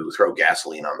to throw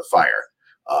gasoline on the fire.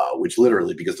 Which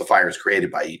literally, because the fire is created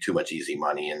by too much easy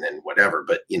money and then whatever,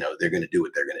 but they're going to do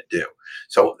what they're going to do.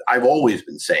 So I've always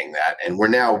been saying that, and we're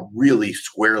now really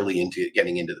squarely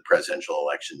getting into the presidential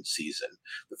election season.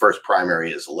 The first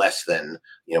primary is less than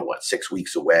 6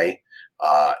 weeks away.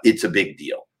 It's a big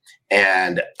deal,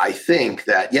 and I think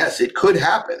that yes, it could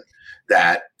happen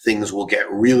that things will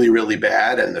get really, really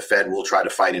bad and the Fed will try to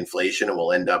fight inflation and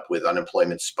we'll end up with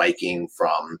unemployment spiking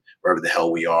from wherever the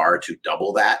hell we are to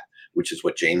double that, which is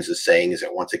what James is saying, is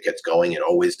that once it gets going, it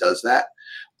always does that.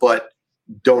 But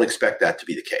don't expect that to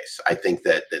be the case. I think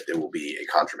that there will be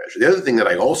a countermeasure. The other thing that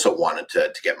I also wanted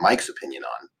to get Mike's opinion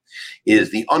on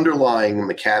is the underlying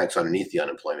mechanics underneath the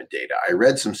unemployment data. I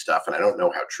read some stuff, and I don't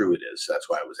know how true it is. So that's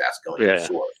why I was asked going to the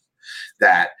source,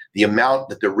 that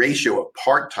the ratio of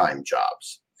part-time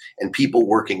jobs and people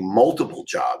working multiple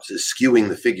jobs is skewing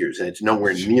the figures, and it's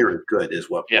nowhere near as good as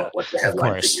what the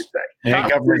headline figures say. And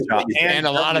government jobs. And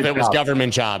a lot of it was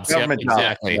government jobs. Government jobs.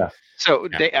 Exactly. Yeah. So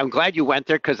I'm glad you went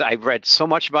there, because I've read so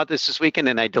much about this weekend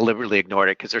and I deliberately ignored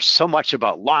it because there's so much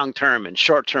about long-term and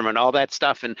short-term and all that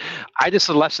stuff. And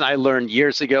the lesson I learned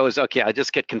years ago is, okay, I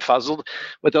just get confuzzled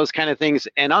with those kind of things,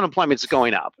 and unemployment's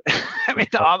going up. I mean,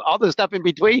 all the stuff in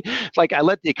between, it's like I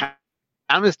let the economists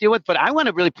deal with. But I want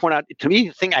to really point out, to me,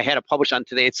 the thing I had to publish on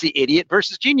today, it's the idiot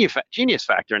versus genius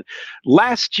factor. And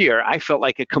last year, I felt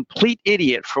like a complete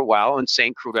idiot for a while and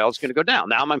saying crude oil is going to go down.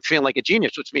 Now I'm feeling like a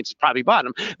genius, which means it's probably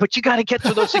bottom. But you got to get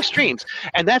to those extremes.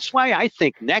 And that's why I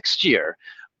think next year,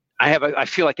 I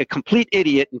feel like a complete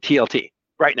idiot in TLT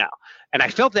right now. And I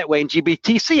felt that way in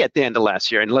GBTC at the end of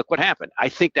last year. And look what happened. I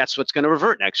think that's what's going to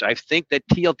revert next year. I think that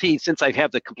TLT, since I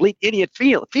have the complete idiot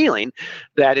feeling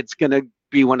that it's going to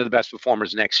be one of the best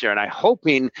performers next year, and I'm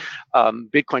hoping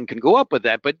Bitcoin can go up with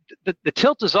that. But the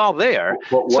tilt is all there.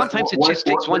 Sometimes it just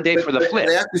takes one day for the flip.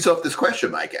 Ask yourself this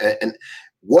question, Mike, and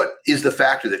what is the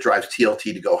factor that drives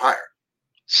TLT to go higher?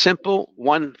 Simple,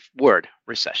 one word: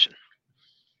 recession.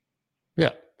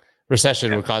 Yeah.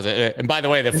 Recession would cause it. And by the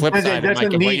way, the flip side,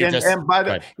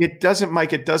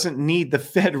 Mike, it doesn't need the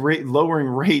Fed rate lowering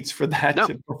rates for that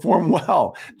to perform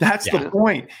well. That's the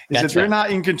point. They're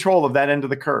not in control of that end of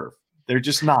the curve. They're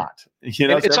just not.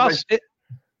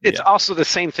 It's also the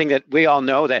same thing that we all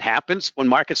know that happens when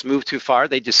markets move too far.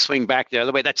 They just swing back the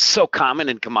other way. That's so common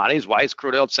in commodities. Why is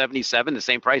crude oil at 77, the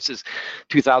same price as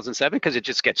 2007? Because it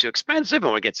just gets too expensive.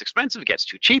 And when it gets expensive, it gets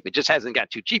too cheap. It just hasn't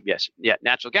got too cheap yet.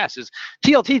 Natural gas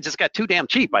TLT just got too damn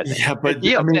cheap, I think. Yeah, but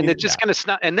and it's just going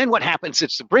to and then what happens?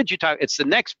 It's the bridge it's the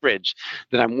next bridge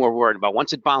that I'm more worried about.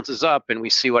 Once it bounces up and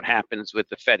we see what happens with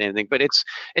the Fed and everything. But it's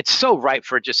so ripe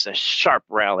for just a sharp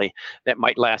rally that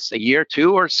might last a year,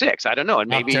 2 or 6. I don't know. And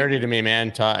maybe 30 to me,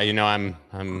 man.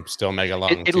 I'm still mega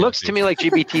long. It looks to me like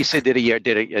GBTC did a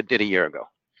year ago.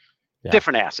 Yeah.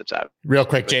 Different assets out. Real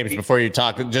quick, James, before you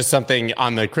talk, just something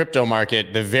on the crypto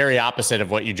market, the very opposite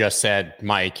of what you just said,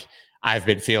 Mike, I've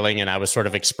been feeling, and I was sort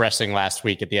of expressing last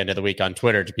week at the end of the week on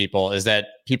Twitter to people, is that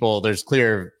there's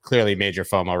clearly major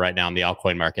FOMO right now in the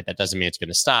altcoin market. That doesn't mean it's going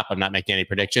to stop. I'm not making any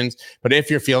predictions. But if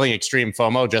you're feeling extreme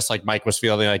FOMO, just like Mike was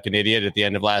feeling like an idiot at the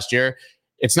end of last year,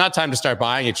 it's not time to start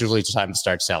buying. It's usually time to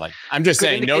start selling. I'm just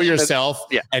saying, know yourself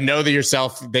and know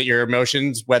that your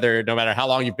emotions, no matter how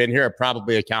long you've been here, are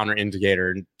probably a counter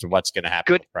indicator to what's going to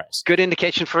happen with price. Good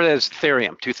indication for that is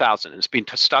Ethereum 2000. It's been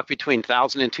stuck between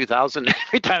 1,000 and 2,000.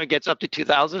 Every time it gets up to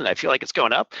 2,000, I feel like it's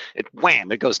going up. It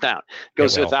goes down. It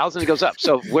goes to 1,000, it goes up.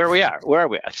 So where are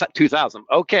we? I thought 2,000.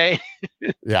 Okay.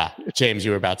 Yeah. James,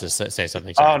 you were about to say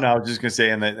something. Sorry. Oh, no, I was just going to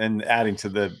say, and adding to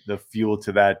the fuel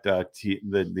to that, the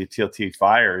TLT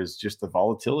fire is just the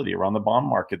volatility around the bond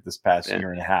market this past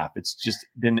year and a half. It's just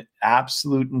been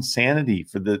absolute insanity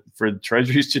for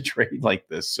treasuries to trade like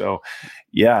this. So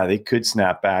yeah, they could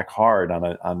snap back hard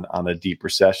on a deep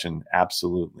recession.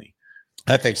 Absolutely.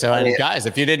 I think so. And guys,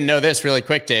 if you didn't know this, really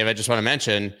quick, Dave, I just want to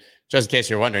mention, just in case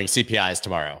you're wondering, CPI is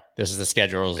tomorrow. This is the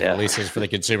schedule releases for the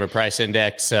consumer price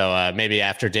index. So maybe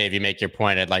after Dave, you make your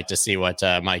point, I'd like to see what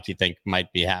Mike you think might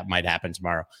happen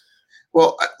tomorrow.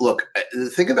 Well, look, the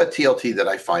thing about TLT that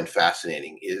I find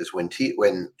fascinating is when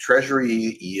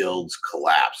Treasury yields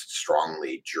collapsed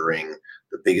strongly during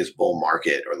the biggest bull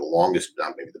market, or the longest,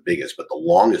 not maybe the biggest, but the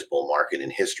longest bull market in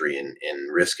history in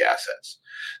risk assets.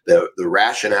 The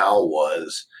rationale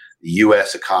was the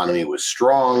U.S. economy was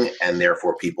strong, and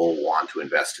therefore people want to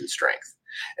invest in strength.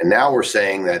 And now we're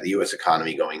saying that the U.S.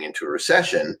 economy going into a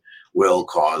recession will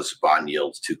cause bond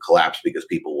yields to collapse because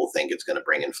people will think it's going to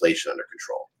bring inflation under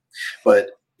control.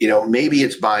 But maybe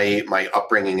it's my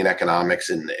upbringing in economics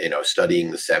and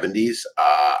studying the 70s.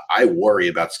 I worry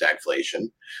about stagflation.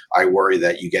 I worry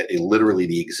that you get literally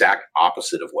the exact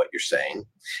opposite of what you're saying.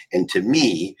 And to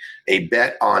me, a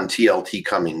bet on TLT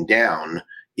coming down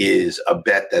is a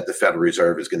bet that the Federal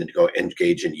Reserve is going to go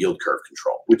engage in yield curve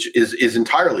control, which is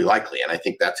entirely likely. And I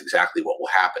think that's exactly what will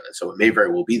happen. And so it may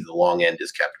very well be the long end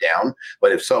is kept down,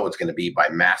 but if so, it's going to be by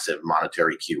massive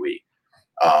monetary QE.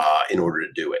 in order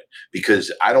to do it,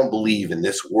 because I don't believe in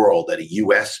this world that a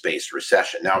U.S.-based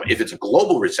recession. Now, if it's a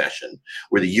global recession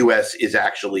where the U.S. is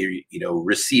actually,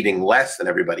 receiving less than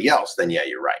everybody else, then yeah,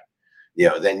 you're right.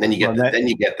 Then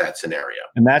you get that scenario.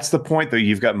 And that's the point, though.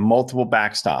 You've got multiple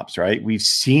backstops, right? We've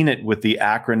seen it with the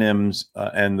acronyms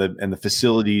and the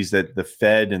facilities that the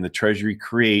Fed and the Treasury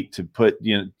create to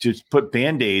put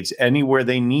Band-Aids anywhere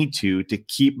they need to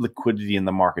keep liquidity in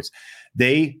the markets.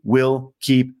 They will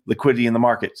keep liquidity in the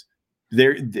markets.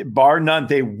 Bar none,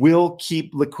 they will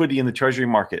keep liquidity in the Treasury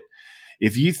market.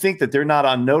 If you think that they're not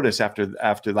on notice after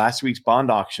last week's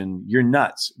bond auction, you're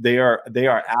nuts. They are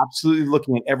absolutely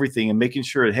looking at everything and making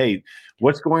sure that, hey,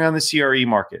 what's going on in the CRE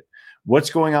market? What's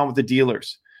going on with the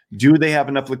dealers? Do they have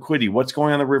enough liquidity? What's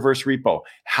going on in the reverse repo?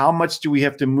 How much do we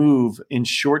have to move in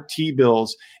short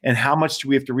T-bills? And how much do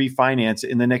we have to refinance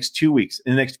in the next 2 weeks,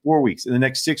 in the next 4 weeks, in the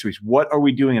next 6 weeks? What are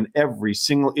we doing in every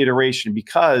single iteration?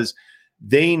 Because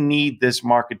they need this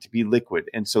market to be liquid.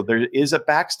 And so there is a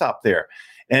backstop there.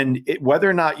 And whether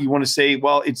or not you want to say,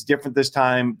 well, it's different this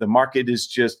time, the market is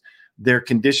just, they're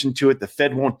conditioned to it, the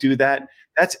Fed won't do that.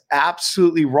 That's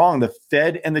absolutely wrong. The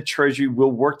Fed and the Treasury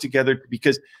will work together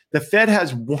because the Fed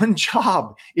has one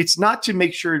job. It's not to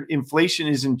make sure inflation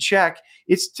is in check.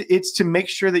 It's to make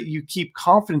sure that you keep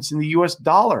confidence in the US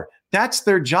dollar. That's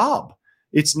their job.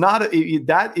 It's not,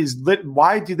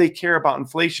 why do they care about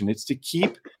inflation? It's to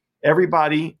keep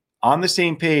everybody on the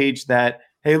same page that,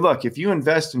 hey, look, if you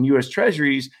invest in U.S.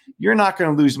 Treasuries, you're not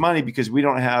going to lose money because we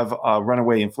don't have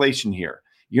runaway inflation here.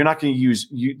 You're not going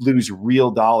to lose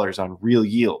real dollars on real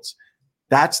yields.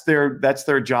 That's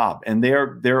their job, and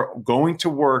they're going to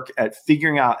work at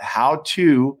figuring out how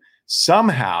to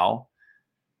somehow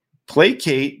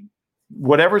placate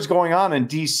whatever's going on in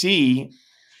D.C.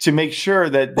 to make sure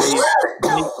that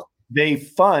they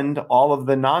fund all of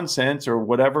the nonsense or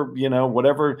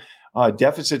whatever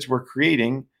deficits we're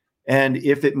creating. And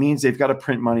if it means they've got to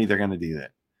print money, they're going to do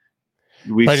that.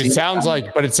 But it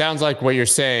sounds like what you're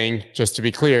saying, just to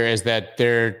be clear, is that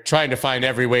they're trying to find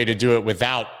every way to do it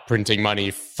without printing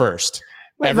money first.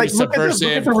 Every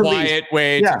subversive, quiet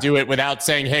way to do it without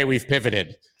saying, "Hey, we've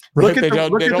pivoted." Look at the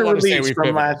release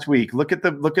from last week. Look at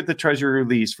the Treasury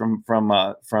release from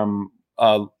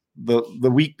the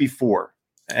week before,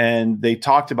 and they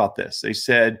talked about this. They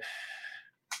said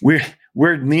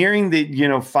we're nearing the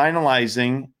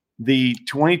finalizing the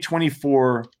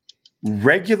 2024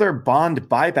 regular bond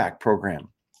buyback program.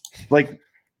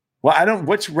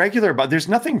 What's regular about? There's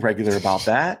nothing regular about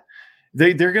that.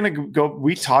 They're going to go.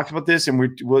 We talked about this, and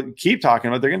we'll keep talking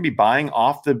about. They're going to be buying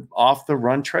off the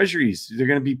run treasuries. They're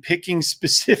going to be picking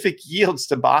specific yields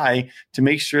to buy to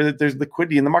make sure that there's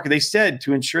liquidity in the market. They said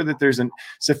to ensure that there's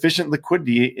sufficient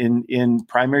liquidity in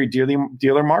primary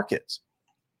dealer markets.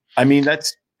 I mean,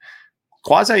 that's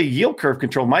quasi yield curve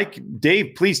control. Mike,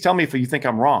 Dave, please tell me if you think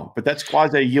I'm wrong, but that's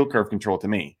quasi yield curve control to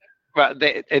me. Well,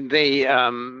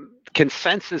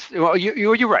 consensus. Well,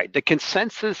 you're right. The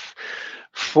consensus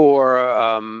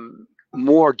for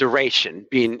more duration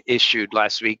being issued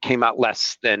last week came out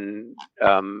less than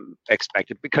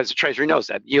expected because the Treasury knows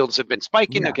that yields have been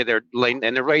spiking. Okay, they're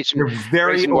raising. They're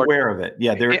very aware of it.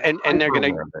 Yeah, they're going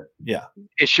to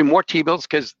issue more T-bills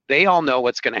because they all know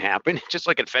what's going to happen. Just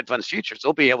like at Fed Funds futures,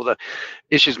 they'll be able to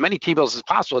issue as many T-bills as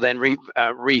possible, then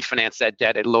refinance that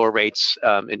debt at lower rates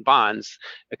in bonds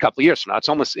a couple of years from now. It's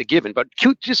almost a given. But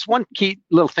just one key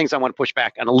little things I want to push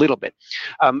back on a little bit.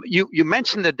 You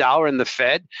mentioned the dollar and the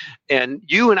Fed. And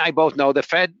you and I both know the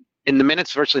Fed in the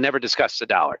minutes virtually never discussed the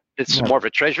dollar. It's more of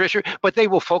a Treasury issue, but they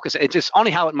will focus. It's just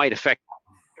only how it might affect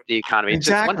the economy.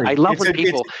 Exactly. I love when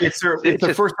people. It's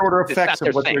the first order effects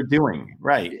of what they're doing.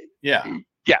 Right. Yeah.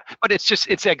 Yeah, but it's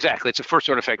a first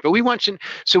order effect. But we do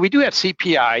have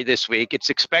CPI this week.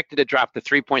 It's expected to drop to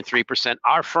 3.3%.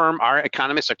 Our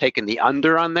economists are taking the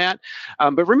under on that.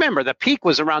 But remember, the peak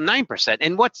was around 9%.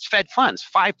 And what's Fed funds?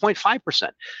 5.5%.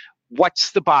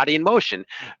 What's the body in motion?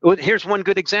 Well, here's one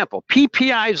good example.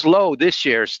 PPI's low this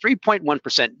year is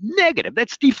 3.1% negative.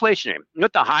 That's deflationary. You know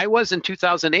what the high was in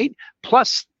 2008?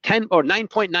 Plus 10 or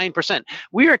 9.9%.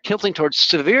 We are tilting towards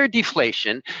severe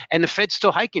deflation, and the Fed's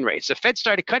still hiking rates. The Fed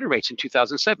started cutting rates in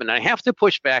 2007. And I have to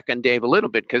push back on Dave a little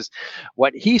bit because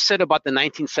what he said about the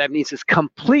 1970s is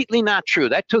completely not true.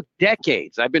 That took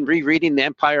decades. I've been rereading The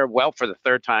Empire of Wealth for the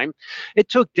third time. It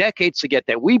took decades to get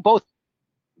there. We both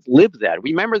lived that.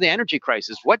 Remember the energy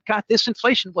crisis. What got this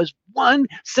inflation was one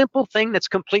simple thing that's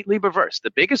completely reversed.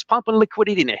 The biggest pump in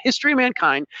liquidity in the history of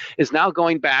mankind is now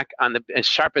going back on the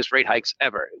sharpest rate hikes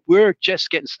ever. We're just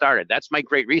getting started. That's my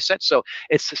great reset. So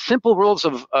it's the simple rules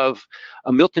of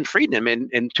Milton Friedman,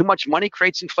 and too much money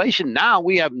creates inflation. Now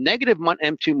we have negative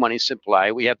M2 money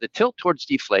supply. We have the tilt towards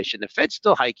deflation. The Fed's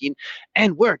still hiking,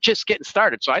 and we're just getting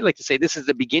started. So I like to say this is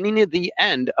the beginning of the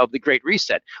end of the Great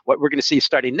Reset. What we're going to see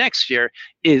starting next year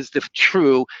is the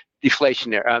true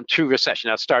deflationary, true recession.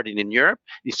 Now, starting in Europe,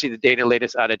 you see the data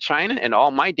latest out of China, and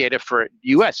all my data for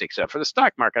U.S., except for the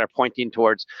stock market, are pointing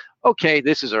towards, okay,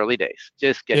 this is early days.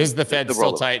 Just get Is the Fed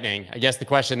still tightening? I guess the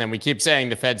question then, we keep saying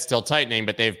the Fed's still tightening,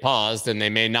 but they've paused and they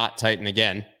may not tighten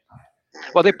again.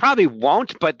 Well, they probably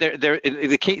won't, but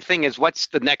the key thing is what's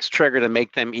the next trigger to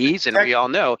make them ease? And we all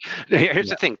know, here's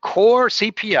the thing, core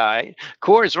CPI,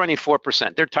 core is running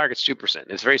 4%. Their target's 2%.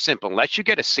 It's very simple. Unless you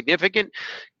get a significant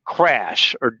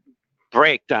crash or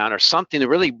breakdown or something to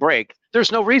really break,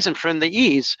 there's no reason for them to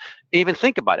ease. Even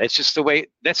think about it. It's just the way,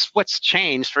 that's what's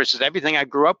changed versus everything I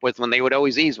grew up with when they would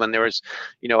always ease when there was,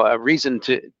 a reason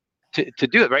to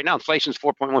do it. Right now, inflation's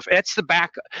 4.1. It's the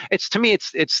back. It's, to me,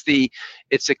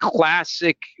 it's a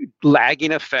classic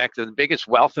lagging effect of the biggest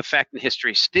wealth effect in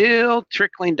history, still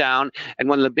trickling down, and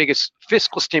one of the biggest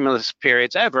fiscal stimulus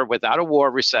periods ever without a war,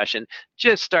 recession,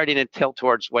 just starting to tilt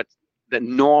towards what the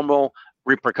normal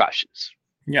repercussions.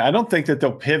 Yeah, I don't think that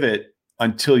they'll pivot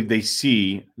until they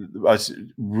see us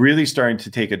really starting to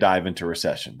take a dive into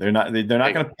recession. They're not going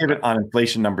to pivot on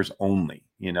inflation numbers only.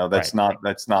 That's not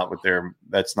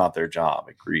their job.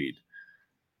 Agreed.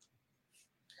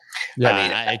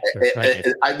 Yeah,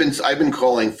 I've been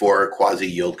calling for quasi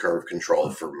yield curve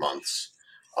control for months.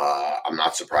 I'm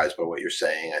not surprised by what you're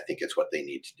saying. I think it's what they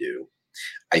need to do.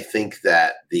 I think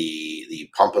that the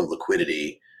pump of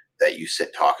liquidity that you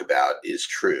talk about is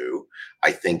true.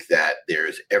 I think that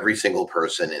there's every single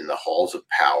person in the halls of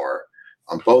power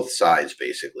on both sides,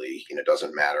 basically, it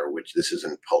doesn't matter which, this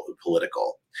isn't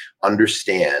political,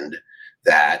 understand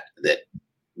that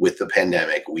with the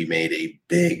pandemic, we made a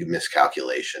big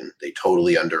miscalculation. They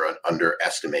totally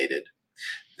underestimated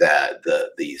that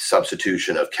the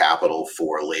substitution of capital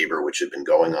for labor, which had been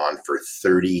going on for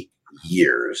 30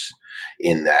 years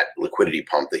in that liquidity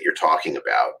pump that you're talking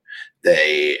about.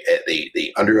 They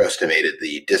underestimated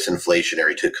the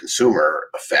disinflationary to consumer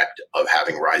effect of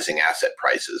having rising asset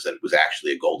prices, that it was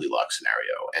actually a Goldilocks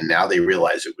scenario. And now they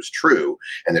realize it was true,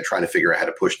 and they're trying to figure out how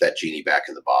to push that genie back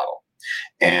in the bottle.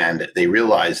 And they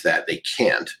realize that they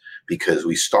can't, because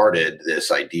we started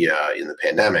this idea in the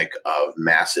pandemic of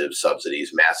massive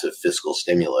subsidies, massive fiscal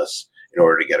stimulus in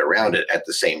order to get around it at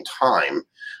the same time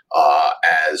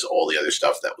as all the other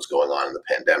stuff that was going on in the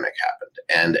pandemic happened.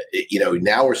 And,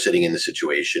 now we're sitting in the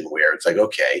situation where it's like,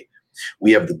 okay,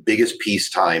 we have the biggest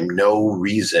peacetime, no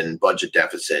reason budget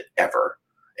deficit ever.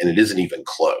 And it isn't even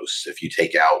close. If you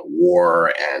take out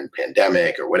war and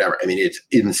pandemic or whatever, I mean, it's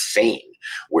insane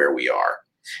where we are.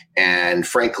 And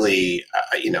frankly,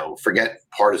 forget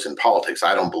partisan politics.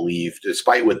 I don't believe,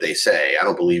 despite what they say, I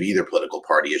don't believe either political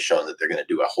party has shown that they're going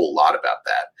to do a whole lot about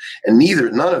that. And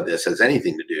none of this has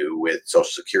anything to do with Social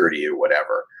Security or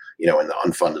whatever, and the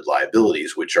unfunded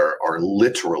liabilities, which are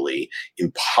literally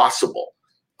impossible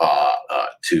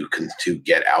to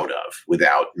get out of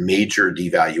without major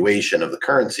devaluation of the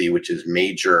currency, which is a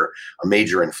major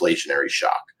inflationary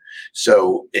shock.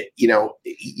 So,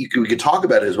 we could talk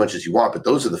about it as much as you want, but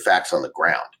those are the facts on the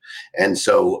ground. And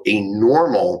so a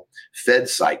normal Fed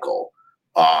cycle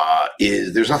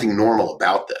there's nothing normal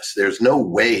about this. There's no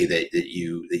way that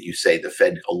you say the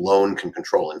Fed alone can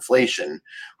control inflation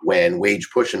when wage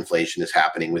push inflation is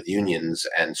happening with unions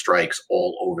and strikes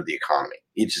all over the economy.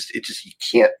 You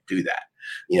can't do that.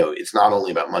 It's not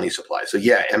only about money supply. So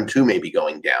yeah, M2 may be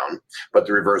going down, but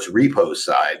the reverse repo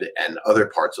side and other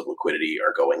parts of liquidity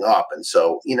are going up. And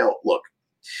so, look,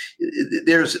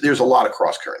 there's a lot of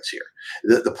cross currents here.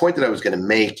 The point that I was going to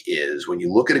make is, when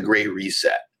you look at a great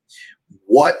reset,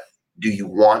 what do you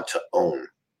want to own?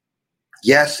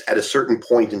 Yes, at a certain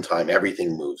point in time,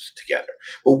 everything moves together.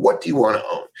 But what do you want to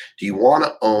own? Do you want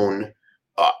to own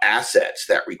assets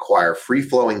that require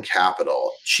free-flowing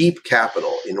capital, cheap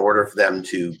capital, in order for them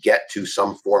to get to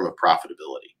some form of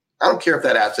profitability? I don't care if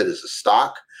that asset is a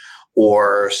stock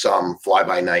or some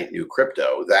fly-by-night new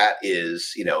crypto. That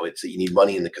is, you need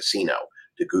money in the casino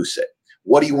to goose it.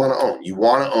 What do you want to own? You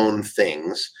want to own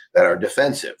things that are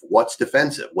defensive. What's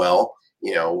defensive? Well,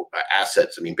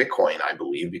 assets. I mean, Bitcoin, I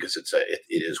believe, because it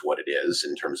is what it is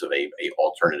in terms of a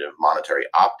alternative monetary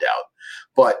opt-out.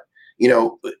 But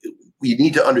you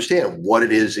need to understand what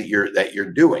it is that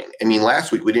you're doing. I mean,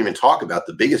 last week we didn't even talk about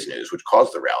the biggest news, which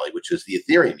caused the rally, which is the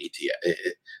Ethereum ETF,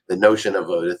 the notion of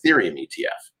an Ethereum ETF.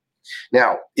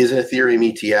 Now, is an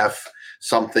Ethereum ETF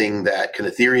something that can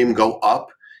Ethereum go up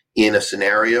in a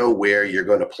scenario where you're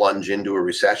going to plunge into a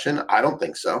recession? I don't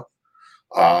think so.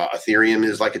 Ethereum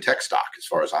is like a tech stock, as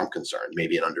far as I'm concerned.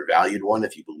 Maybe an undervalued one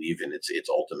if you believe in its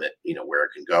ultimate, where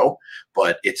it can go,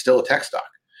 but it's still a tech stock.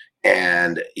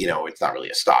 And, it's not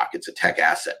really a stock, it's a tech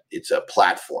asset, it's a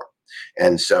platform.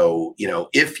 And so,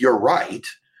 if you're right,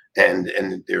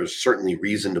 and there's certainly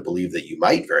reason to believe that you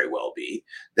might very well be,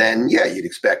 then yeah, you'd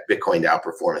expect Bitcoin to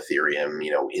outperform Ethereum,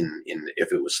 in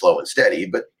if it was slow and steady,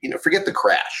 but forget the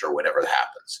crash or whatever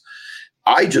happens.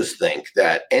 I just think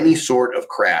that any sort of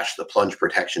crash, the plunge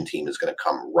protection team is going to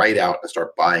come right out and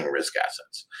start buying risk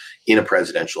assets in a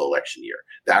presidential election year.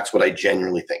 That's what I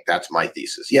genuinely think. That's my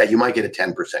thesis. Yeah, you might get a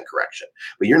 10% correction,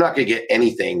 but you're not going to get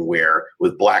anything where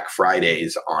with Black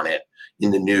Fridays on it in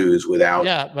the news without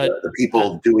the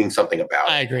people doing something about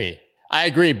it. I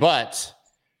agree. But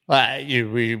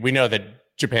we know that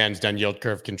Japan's done yield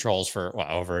curve controls for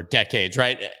over decades,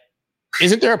 right?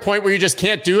 Isn't there a point where you just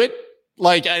can't do it?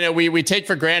 Like, I know we take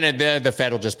for granted the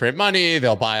Fed will just print money.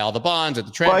 They'll buy all the bonds at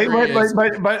the Treasury.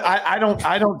 But I don't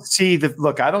see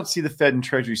the Fed and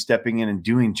Treasury stepping in and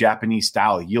doing Japanese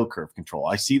style yield curve control.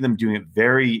 I see them doing it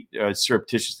very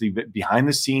surreptitiously behind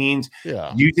the scenes,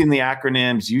 using the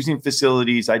acronyms, using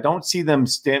facilities. I don't see them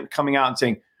coming out and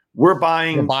saying, we're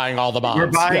buying all the bonds.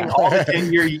 We're buying all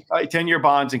the 10-year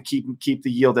bonds and keep the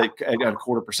yield at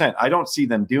 0.25%. I don't see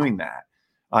them doing that.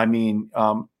 I mean,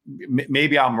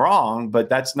 maybe I'm wrong, but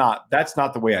that's not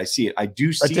the way I see it. I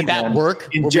do see. Did that work?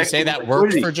 Would we say that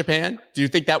worked for Japan? Do you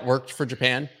think that worked for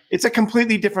Japan? It's a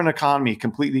completely different economy,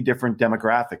 completely different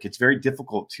demographic. It's very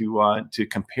difficult to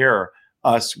compare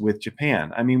us with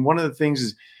Japan. I mean, one of the things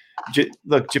is,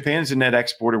 look, Japan's a net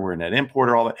exporter, we're a net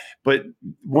importer, all that. But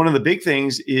one of the big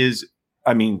things is,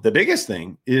 the biggest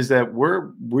thing is that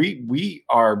we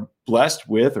are blessed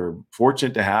with or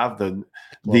fortunate to have the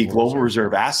global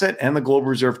reserve asset and the global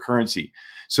reserve currency.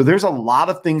 So there's a lot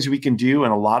of things we can do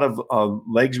and a lot of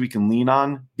legs we can lean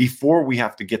on before we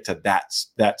have to get to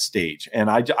that stage. And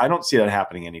I don't see that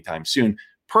happening anytime soon.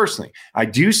 Personally, I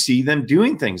do see them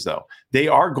doing things, though. They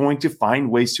are going to find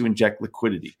ways to inject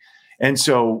liquidity. And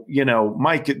so,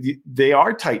 Mike, they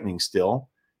are tightening still,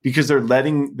 because they're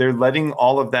letting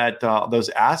all of that those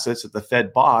assets that the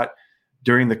Fed bought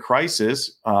during the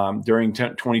crisis, during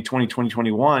 2020,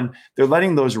 2021, they're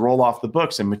letting those roll off the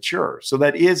books and mature. So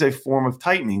that is a form of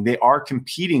tightening. They are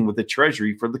competing with the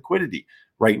Treasury for liquidity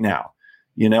right now.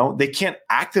 They can't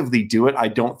actively do it, I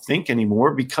don't think,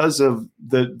 anymore, because of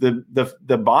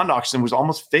the bond auction was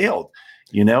almost failed.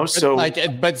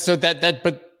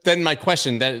 But then my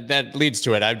question that leads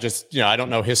to it. I've just, I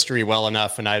don't know history well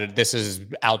enough, and this is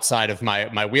outside of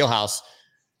my wheelhouse.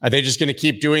 Are they just going to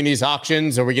keep doing these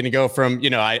auctions? Are we going to go from,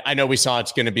 I know we saw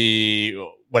it's going to be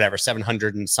whatever,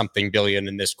 700 and something billion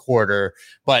in this quarter,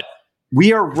 but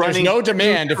we are running. There's no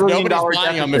demand. If nobody's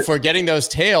buying them, if we're getting those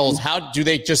tails, how do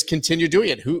they just continue doing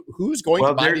it? Who's going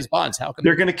to buy these bonds? How can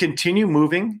they're going to continue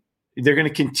moving? They're going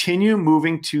to continue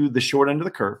moving to the short end of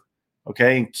the curve.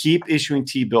 Okay, and keep issuing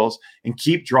T-bills and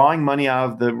keep drawing money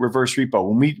out of the reverse repo.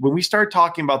 When we started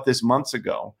talking about this months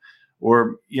ago,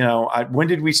 or when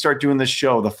did we start doing this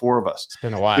show? The four of us. It's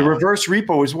been a while. The reverse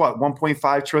repo is what,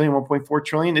 1.5 trillion, 1.4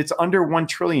 trillion. It's under 1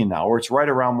 trillion now, or it's right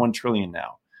around 1 trillion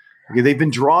now. Okay, they've been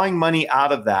drawing money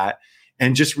out of that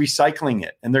and just recycling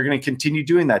it, and they're going to continue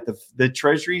doing that. The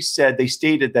Treasury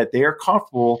stated that they are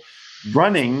comfortable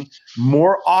running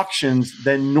more auctions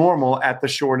than normal at the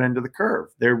short end of the curve.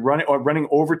 They're running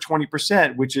over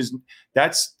 20%, which is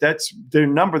that's their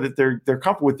number that they're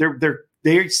comfortable with.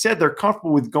 They said they're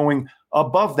comfortable with going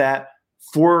above that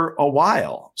for a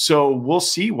while. So we'll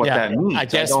see what that means. I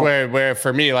guess where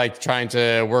for me, like trying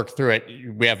to work through it,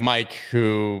 we have Mike,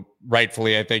 who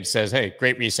rightfully I think says, "Hey,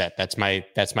 great reset. That's my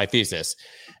thesis."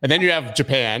 And then you have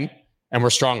Japan, and we're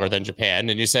stronger than Japan.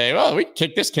 And you say, well, we can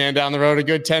kick this can down the road a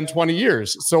good 10, 20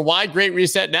 years. So why great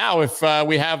reset now if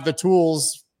we have the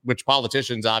tools, which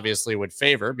politicians obviously would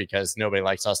favor because nobody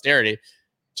likes austerity,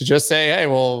 to just say, hey,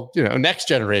 well, next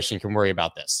generation can worry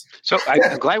about this. So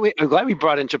I'm glad we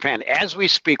brought in Japan. As we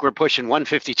speak, we're pushing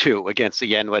 152 against the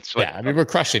yen. We're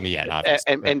crushing the yen,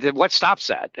 obviously. And what stops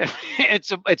that?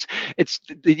 It's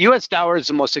the U.S. dollar is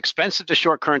the most expensive to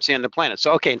short currency on the planet.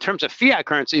 So in terms of fiat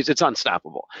currencies, it's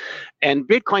unstoppable, and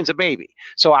Bitcoin's a baby.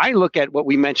 So I look at what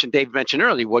Dave mentioned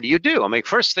earlier. What do you do?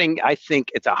 First thing, I think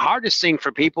it's the hardest thing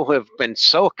for people who have been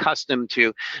so accustomed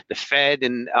to the Fed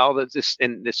and all of this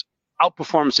and this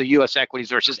outperformance of U.S. equities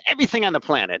versus everything on the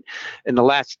planet in the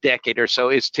last decade or so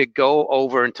is to go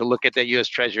over and to look at that U.S.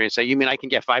 Treasury and say, you mean I can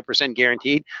get 5%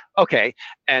 guaranteed? Okay.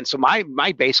 And so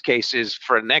my base case is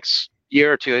for the next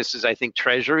year or two is I think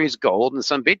treasuries, gold, and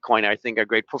some Bitcoin I think are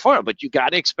great portfolio. But you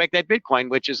got to expect that Bitcoin,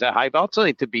 which is a high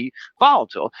volatility, to be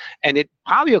volatile. And it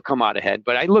probably will come out ahead.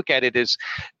 But I look at it as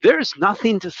there's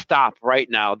nothing to stop right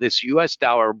now this US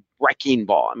dollar wrecking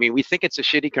ball. I mean, we think it's a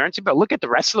shitty currency, but look at the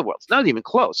rest of the world. It's not even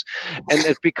close. And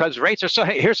it's because rates are so,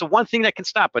 hey, here's the one thing that can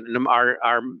stop it. And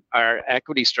our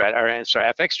equity strategy,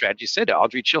 our FX strategy said,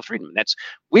 Aldrich Chill Friedman, that's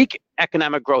weak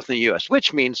economic growth in the US,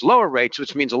 which means lower rates,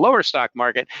 which means a lower stock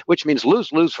market, which means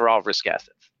lose for all risk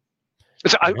assets.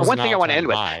 So one thing I want to end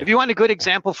with, if you want a good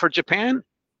example for Japan,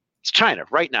 it's China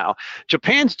right now.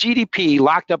 Japan's GDP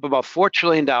locked up about $4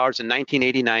 trillion in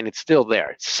 1989. It's still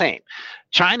there. It's the same.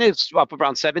 China is up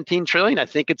around 17 trillion. I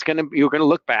think you're going to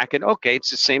look back and, okay, it's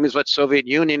the same as what Soviet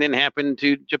Union and happened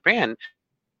to Japan.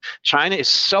 China is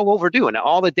so overdue, and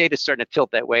all the data is starting to tilt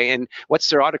that way. And what's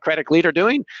their autocratic leader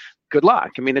doing? Good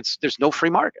luck. I mean, there's no free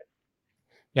market.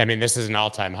 Yeah, I mean, this is an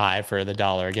all-time high for the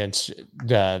dollar against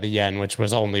the yen, which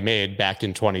was only made back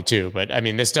in 22. But I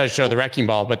mean, this does show the wrecking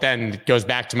ball. But then it goes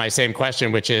back to my same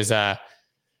question, which is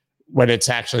when it's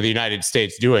actually the United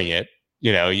States doing it,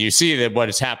 you see that what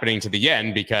is happening to the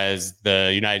yen because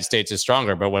the United States is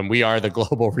stronger. But when we are the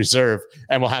global reserve,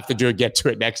 and we'll have to get to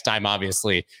it next time,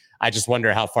 obviously, I just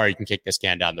wonder how far you can kick this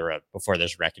can down the road before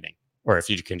there's reckoning. Or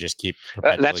if you can just keep.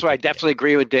 That's why I definitely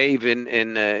agree with Dave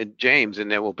and James.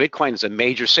 And that, Bitcoin is a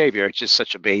major savior. It's just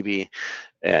such a baby,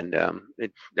 and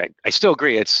I still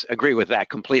agree with that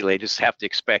completely. I just have to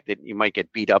expect that you might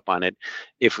get beat up on it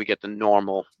if we get the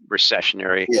normal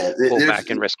recessionary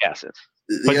pullback in risk assets.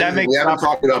 But we haven't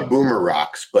talked about boomer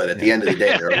rocks, but at the end of the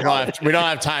day, we don't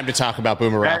have time to talk about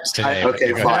boomer rocks today.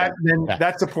 Okay, fine.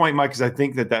 That's the point, Mike, because I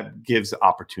think that gives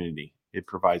opportunity. It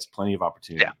provides plenty of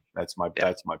opportunity. Yeah. That's my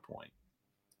point.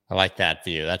 I like that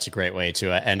view. That's a great way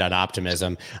to end on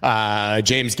optimism.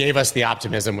 James gave us the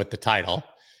optimism with the title,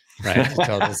 right?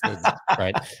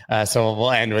 Right. So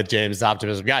we'll end with James'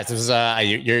 optimism, guys. This is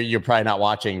you're probably not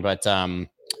watching, but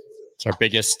it's our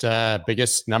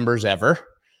biggest numbers ever.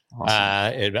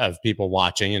 Awesome. Of people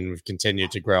watching, and we've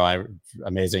continued to grow.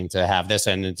 Amazing to have this,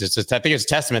 and I think it's a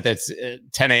testament that it's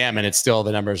 10 a.m. and it's still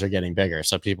the numbers are getting bigger,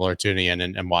 so people are tuning in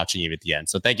and watching even at the end.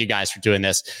 So thank you guys for doing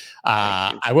this.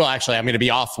 I'm going to be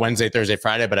off Wednesday, Thursday,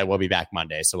 Friday, but I will be back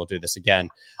Monday, so we'll do this again.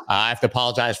 I have to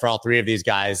apologize for all three of these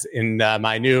guys. In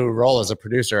my new role as a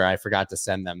producer, I forgot to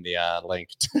send them the link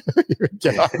to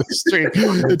get on the stream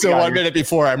until 1 minute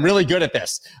before. I'm really good at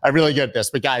this.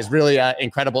 But guys, really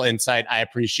incredible insight. I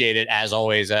appreciate it as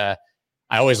always. I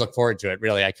always look forward to it.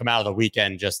 Really, I come out of the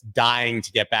weekend just dying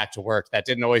to get back to work. That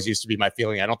didn't always used to be my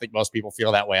feeling. I don't think most people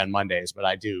feel that way on Mondays, but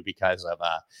I do because of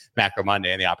Macro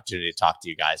Monday and the opportunity to talk to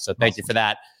you guys. So thank you for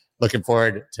that. Looking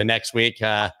forward to next week.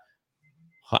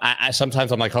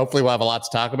 Sometimes I'm like, hopefully we'll have a lot to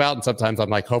talk about, and sometimes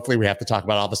I'm like, hopefully we have to talk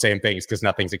about all the same things because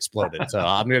nothing's exploded. So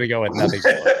I'm going to go with nothing's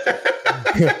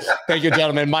exploded. Thank you,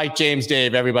 gentlemen. Mike, James,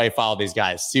 Dave, everybody follow these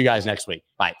guys. See you guys next week.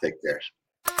 Bye. Take care.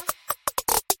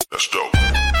 That's dope.